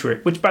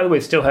sanctuary, which, by the way,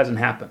 still hasn't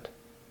happened.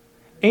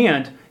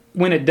 And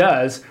when it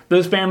does,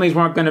 those families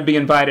weren't going to be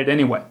invited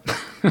anyway.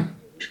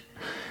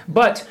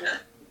 But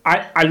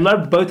I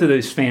loved both of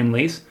those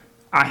families.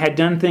 I had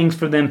done things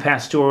for them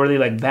pastorally,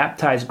 like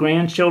baptize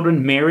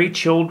grandchildren, marry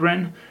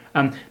children.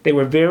 They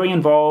were very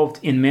involved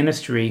in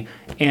ministry.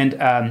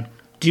 And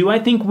do I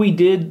think we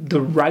did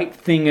the right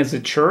thing as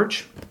a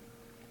church?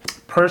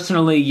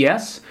 Personally,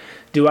 yes.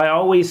 Do I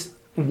always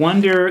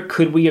wonder,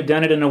 could we have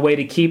done it in a way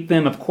to keep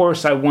them? Of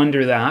course, I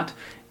wonder that.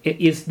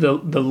 Is the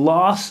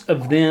loss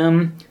of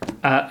them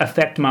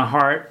affect my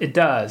heart? It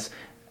does.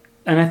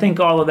 And I think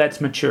all of that's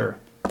mature.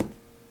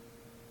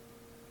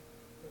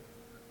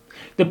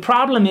 The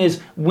problem is,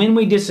 when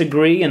we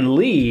disagree and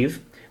leave,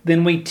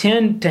 then we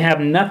tend to have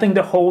nothing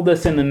to hold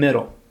us in the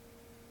middle.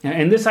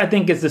 And this, I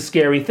think, is the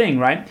scary thing,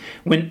 right?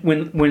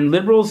 When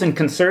liberals and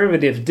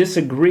conservatives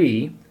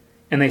disagree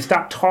and they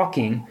stop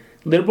talking,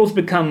 liberals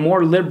become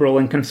more liberal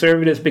and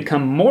conservatives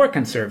become more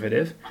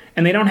conservative,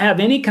 and they don't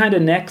have any kind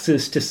of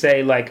nexus to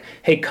say, like,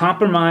 hey,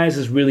 compromise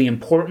is really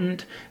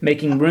important,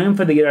 making room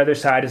for the other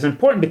side is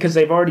important, because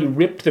they've already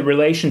ripped the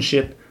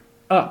relationship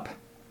up.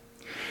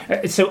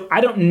 So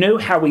I don't know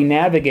how we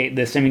navigate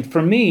this. I mean,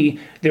 for me,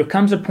 there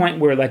comes a point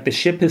where, like, the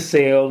ship has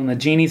sailed and the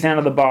genie's out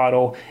of the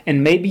bottle,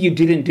 and maybe you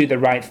didn't do the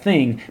right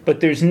thing, but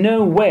there's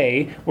no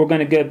way we're going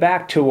to go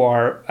back to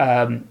our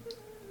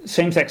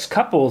same-sex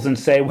couples and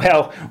say,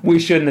 well, we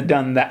shouldn't have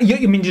done that.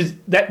 I mean, just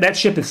that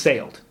ship has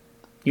sailed,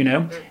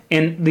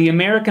 And the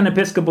American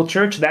Episcopal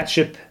Church, that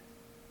ship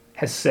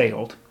has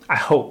sailed, I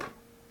hope,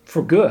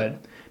 for good,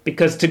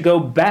 because to go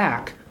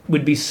back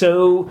would be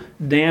so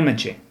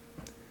damaging.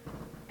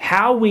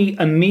 How we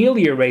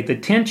ameliorate the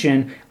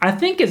tension, I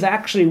think, is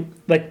actually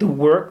like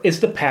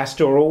the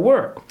pastoral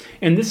work.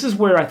 And this is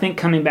where I think,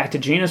 coming back to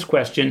Gina's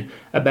question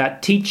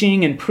about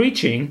teaching and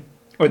preaching,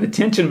 or the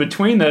tension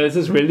between those,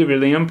 is really,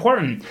 really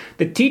important.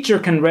 The teacher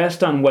can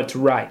rest on what's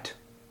right.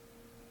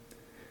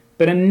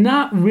 But I'm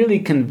not really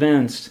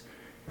convinced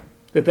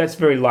that that's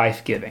very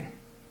life-giving.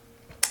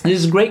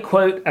 There's a great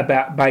quote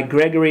by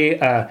Gregory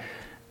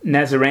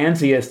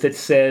Nazianzus that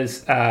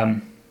says,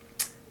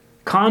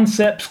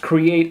 concepts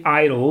create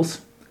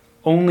idols,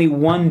 only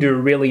wonder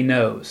really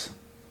knows.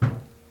 I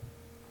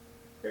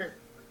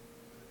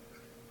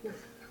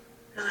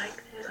like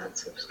that.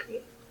 Concepts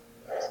create.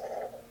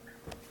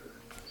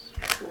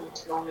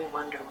 Only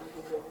wonder.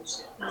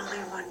 Only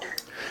wonder.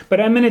 But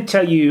I'm going to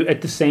tell you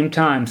at the same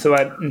time, so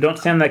I don't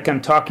sound like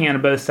I'm talking out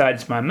of both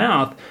sides of my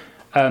mouth,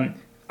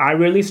 I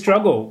really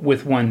struggle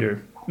with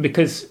wonder,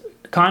 because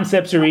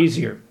concepts are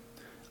easier.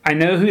 I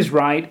know who's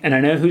right and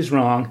I know who's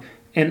wrong,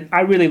 and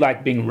I really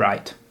like being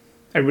right.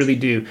 I really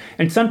do.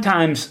 And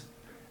sometimes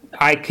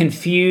I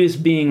confuse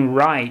being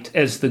right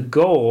as the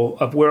goal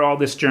of where all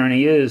this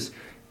journey is,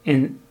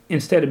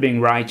 instead of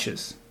being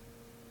righteous.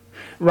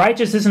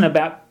 Righteous isn't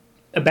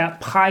about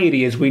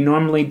piety as we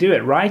normally do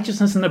it.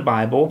 Righteousness in the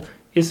Bible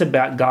is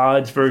about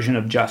God's version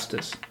of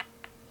justice.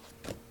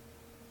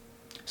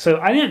 So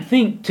I didn't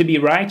think to be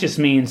righteous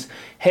means,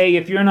 hey,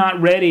 if you're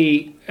not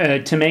ready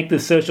to make the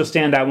social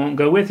stand, I won't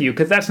go with you,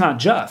 because that's not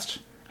just.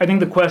 I think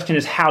the question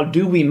is, how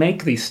do we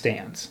make these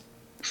stands?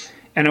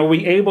 And are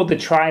we able to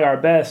try our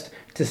best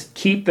to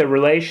keep the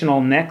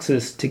relational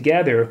nexus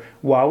together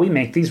while we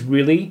make these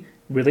really,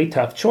 really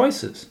tough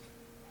choices?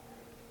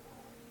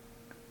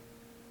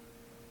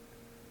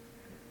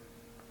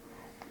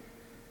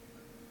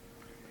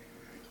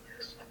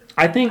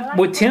 I think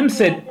what Tim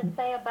said. To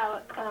say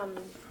about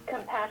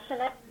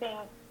compassionate, being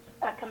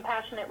a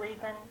compassionate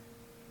reason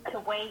to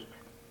wait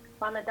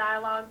on the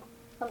dialogue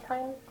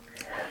sometimes,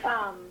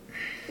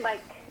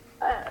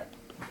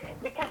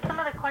 because some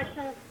of the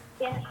questions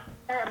in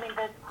here, I mean,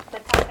 the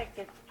topic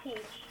is teach,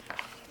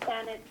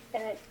 and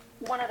it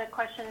one of the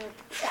questions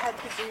had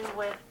to do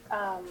with.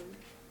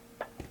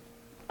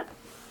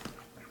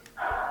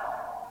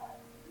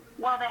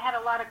 Well, they had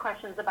a lot of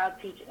questions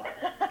about teaching.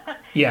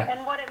 Yeah.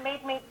 And what it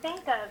made me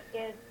think of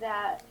is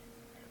that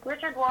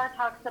Richard Rohr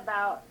talks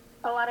about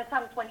a lot of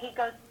times when he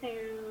goes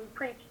to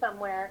preach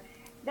somewhere,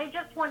 they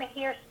just want to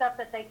hear stuff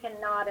that they can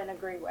nod and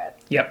agree with.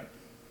 Yep.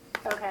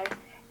 Okay.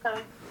 So,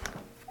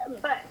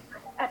 but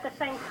at the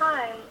same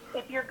time,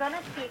 if you're going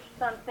to teach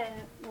something,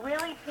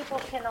 really people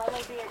can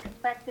only be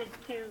expected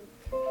to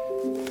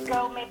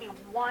go maybe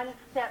one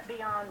step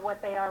beyond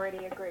what they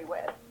already agree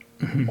with.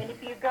 Mm-hmm. And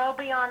if you go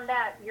beyond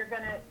that, you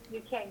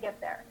can't get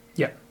there.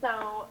 Yeah.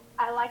 So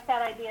I like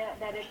that idea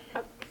that it's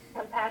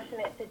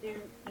compassionate to do,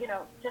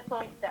 just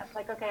little steps.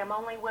 Like, okay, I'm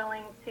only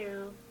willing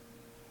to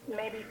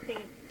maybe see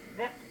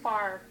this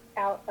far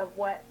out of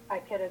what I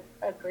could have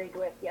agreed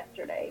with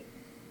yesterday.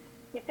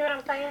 You see what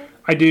I'm saying?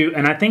 I do,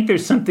 and I think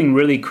there's something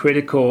really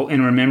critical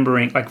in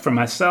remembering, like for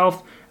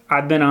myself,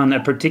 I've been on a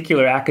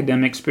particular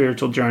academic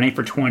spiritual journey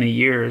for 20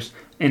 years,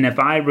 and if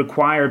I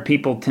require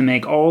people to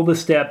make all the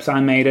steps I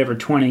made over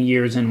 20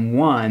 years in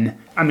one,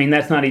 I mean,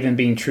 that's not even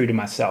being true to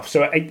myself.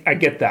 So I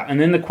get that. And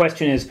then the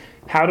question is,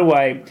 how do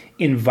I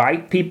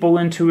invite people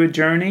into a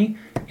journey?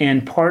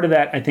 And part of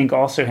that, I think,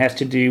 also has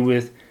to do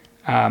with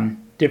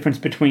difference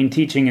between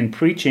teaching and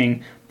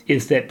preaching,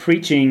 is that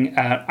preaching,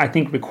 I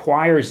think,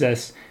 requires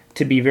us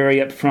to be very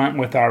upfront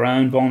with our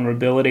own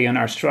vulnerability and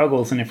our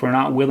struggles. And if we're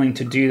not willing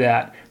to do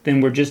that,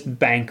 then we're just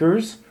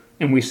bankers,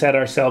 and we set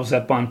ourselves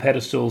up on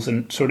pedestals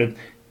and sort of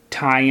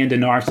tie into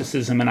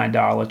narcissism and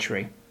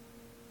idolatry.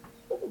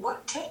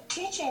 What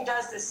teaching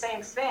does the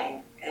same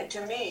thing, and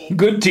to me,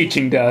 good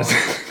teaching does.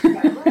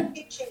 Good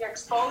teaching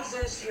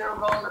exposes your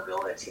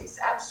vulnerabilities.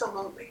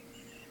 Absolutely.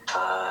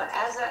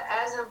 As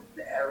a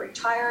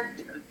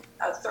retired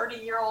 30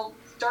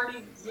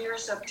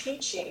 years of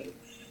teaching,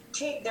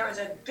 there is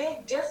a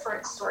big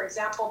difference, for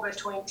example,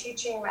 between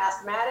teaching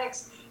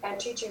mathematics and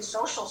teaching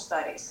social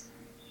studies.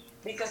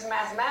 Because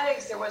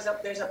mathematics,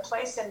 there's a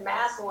place in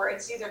math where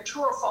it's either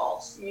true or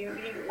false.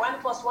 1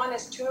 + 1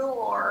 is 2,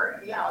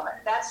 or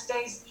that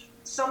stays.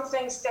 Some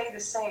things stay the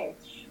same.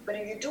 But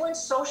if you're doing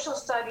social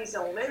studies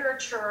and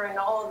literature and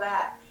all of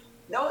that,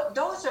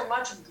 those are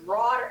much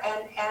broader,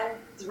 and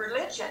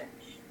religion,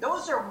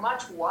 those are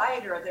much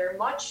wider. They're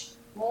much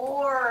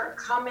more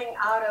coming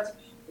out of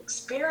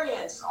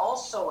experience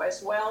also,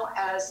 as well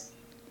as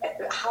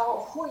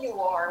who you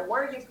are and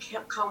where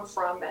you've come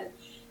from, and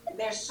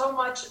there's so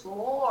much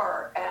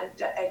more, and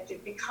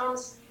it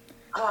becomes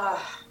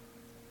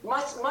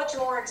much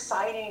more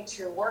exciting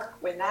to work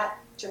with that.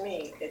 To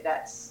me, it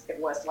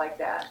was like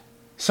that.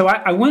 So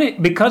I want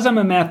to, because I'm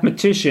a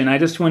mathematician, I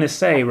just want to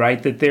say,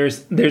 right, that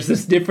there's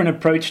this different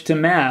approach to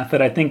math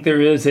that I think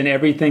there is in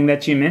everything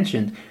that you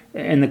mentioned.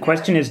 And the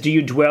question is, do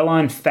you dwell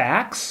on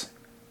facts,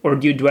 or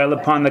do you dwell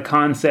upon the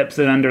concepts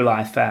that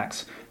underlie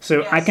facts?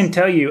 So yes. I can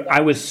tell you, I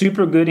was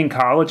super good in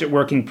college at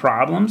working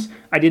problems.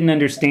 I didn't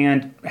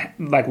understand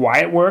why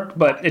it worked,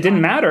 but it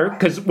didn't matter,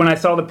 because when I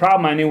saw the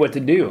problem, I knew what to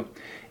do.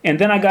 And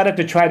then I got up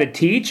to try to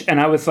teach, and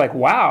I was like,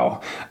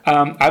 wow,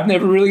 I've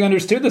never really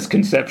understood this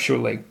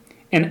conceptually.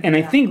 And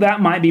I think that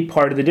might be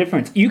part of the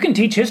difference. You can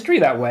teach history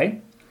that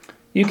way.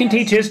 You can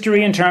teach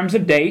history in terms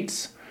of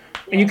dates,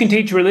 and you can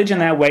teach religion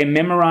that way,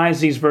 memorize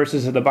these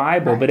verses of the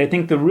Bible. But I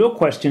think the real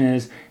question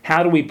is,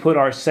 how do we put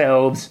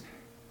ourselves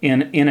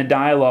in a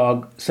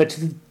dialogue such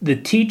that the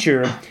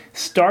teacher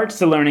starts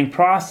the learning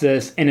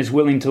process and is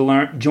willing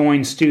to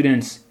join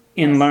students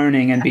in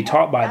learning and be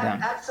taught by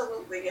them? Absolutely.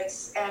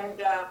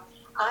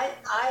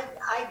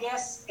 I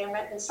guess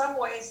in some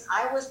ways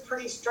I was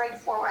pretty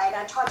straightforward.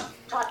 I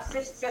taught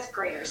fifth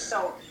graders,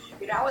 so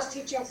I was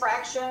teaching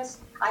fractions.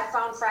 I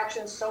found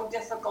fractions so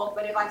difficult,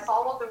 but if I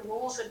followed the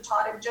rules and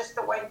taught them just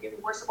the way you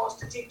were supposed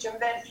to teach them,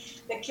 then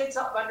the kids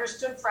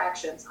understood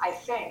fractions, I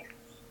think.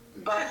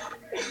 But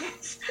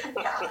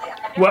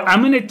Well,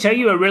 I'm going to tell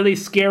you a really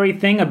scary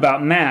thing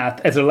about math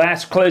as a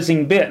last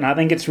closing bit, and I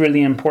think it's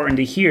really important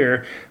to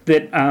hear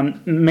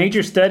that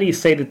major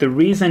studies say that the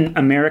reason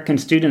American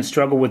students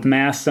struggle with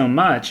math so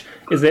much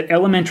is that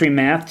elementary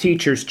math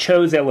teachers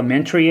chose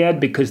elementary ed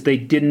because they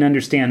didn't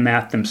understand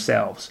math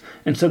themselves.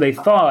 And so they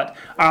thought,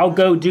 I'll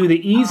go do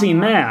the easy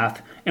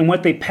math. And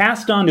what they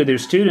passed on to their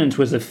students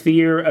was a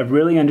fear of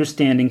really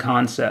understanding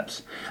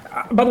concepts.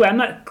 By the way, I'm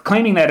not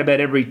claiming that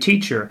about every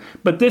teacher,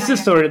 but this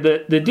is sort of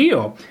the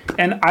deal.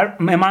 And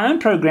in my own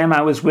program,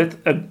 I was with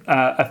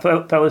a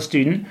fellow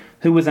student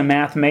who was a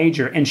math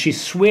major, and she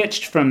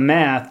switched from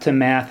math to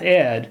math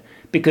ed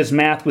because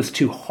math was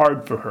too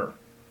hard for her.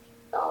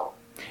 Oh.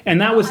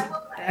 And that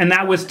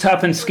was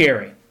tough and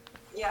scary.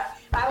 Yeah,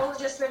 I will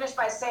just finish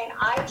by saying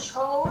I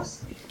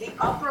chose the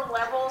upper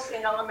levels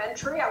in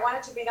elementary. I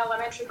wanted to be in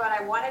elementary, but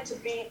I wanted to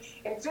be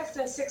in 5th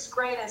and 6th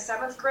grade and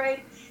 7th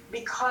grade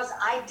because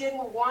I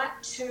didn't want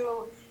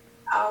to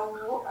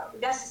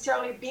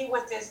necessarily be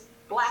with this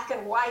black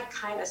and white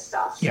kind of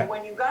stuff. So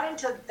when you got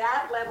into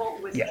that level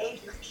with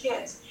age of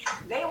kids,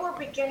 they were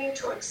beginning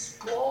to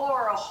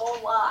explore a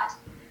whole lot.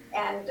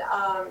 And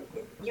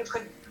you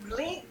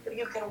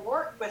can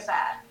work with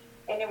that.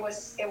 And it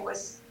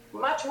was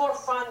much more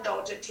fun,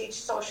 though, to teach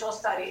social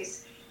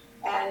studies.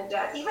 And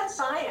even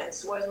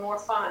science was more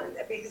fun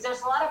because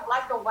there's a lot of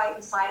black and white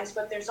in science,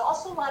 but there's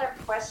also a lot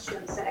of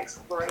questions and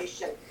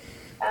exploration.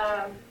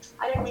 I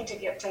didn't mean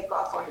to take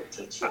off on the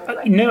teaching.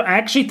 No, I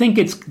actually think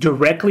it's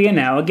directly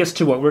analogous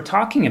to what we're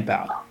talking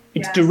about.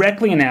 It's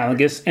directly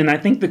analogous, and I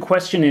think the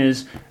question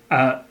is,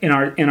 in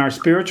our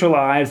spiritual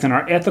lives and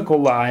our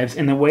ethical lives,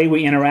 and the way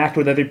we interact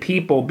with other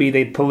people, be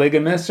they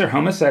polygamous or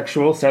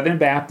homosexual, Southern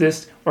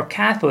Baptist or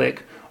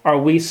Catholic, are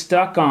we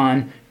stuck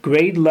on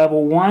grade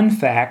level 1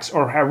 facts,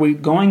 or are we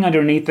going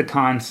underneath the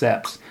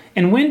concepts?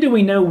 And when do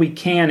we know we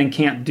can and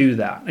can't do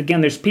that?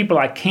 Again, there's people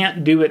I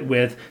can't do it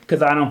with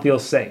because I don't feel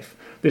safe.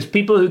 There's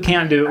people who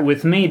can't do it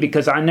with me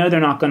because I know they're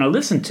not going to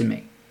listen to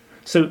me.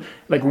 So,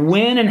 like,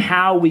 when and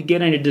how we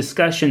get into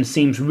discussion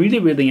seems really,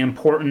 really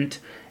important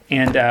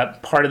and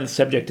part of the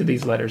subject of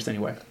these letters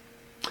anyway.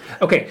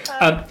 Okay,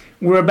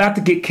 we're about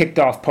to get kicked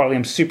off, Parley.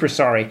 I'm super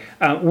sorry.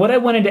 What I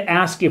wanted to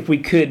ask, if we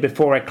could,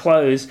 before I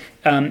close,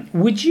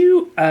 would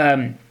you...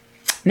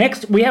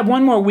 next, we have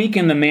one more week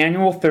in the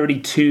manual,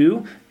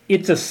 32.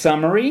 It's a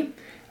summary.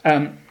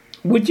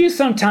 Would you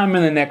sometime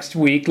in the next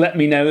week let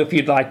me know if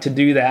you'd like to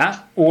do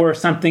that or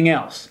something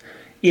else?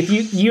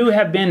 If you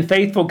have been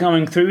faithful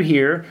going through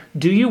here,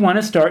 do you want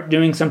to start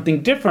doing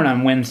something different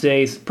on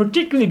Wednesdays,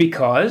 particularly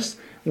because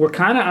we're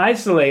kind of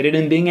isolated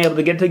and being able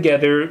to get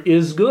together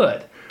is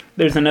good.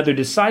 There's another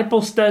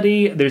disciple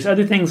study. There's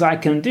other things I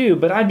can do,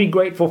 but I'd be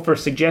grateful for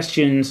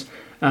suggestions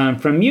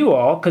from you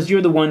all because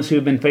you're the ones who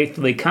have been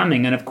faithfully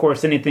coming. And, of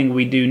course, anything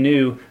we do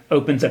new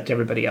opens up to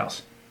everybody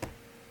else.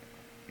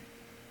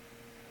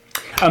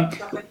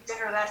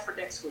 Consider that for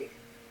next week.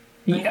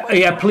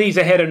 Yeah, please,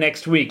 ahead of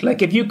next week.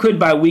 Like, if you could,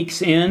 by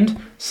week's end,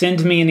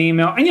 send me an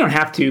email. And you don't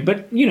have to,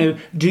 but,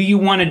 do you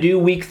want to do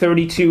week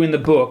 32 in the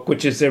book,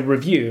 which is a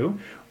review?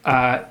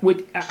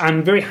 Which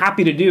I'm very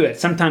happy to do it.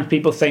 Sometimes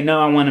people say, no,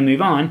 I want to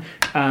move on.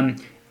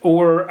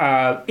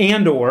 Or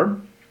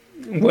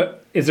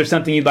what is there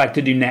something you'd like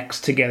to do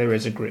next together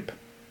as a group?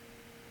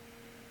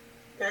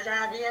 Good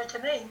idea to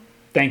me.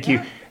 Thank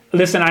you.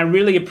 Listen, I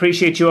really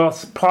appreciate you all.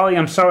 Polly,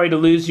 I'm sorry to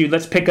lose you.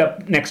 Let's pick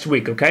up next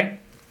week, okay?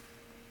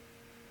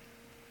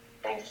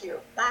 Thank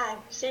you. Bye.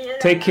 See you.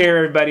 Take care,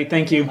 everybody.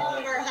 Thank you. Have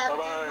a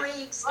good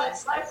week.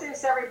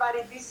 Blessings,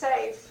 everybody. Be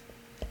safe.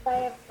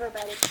 Bye,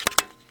 everybody.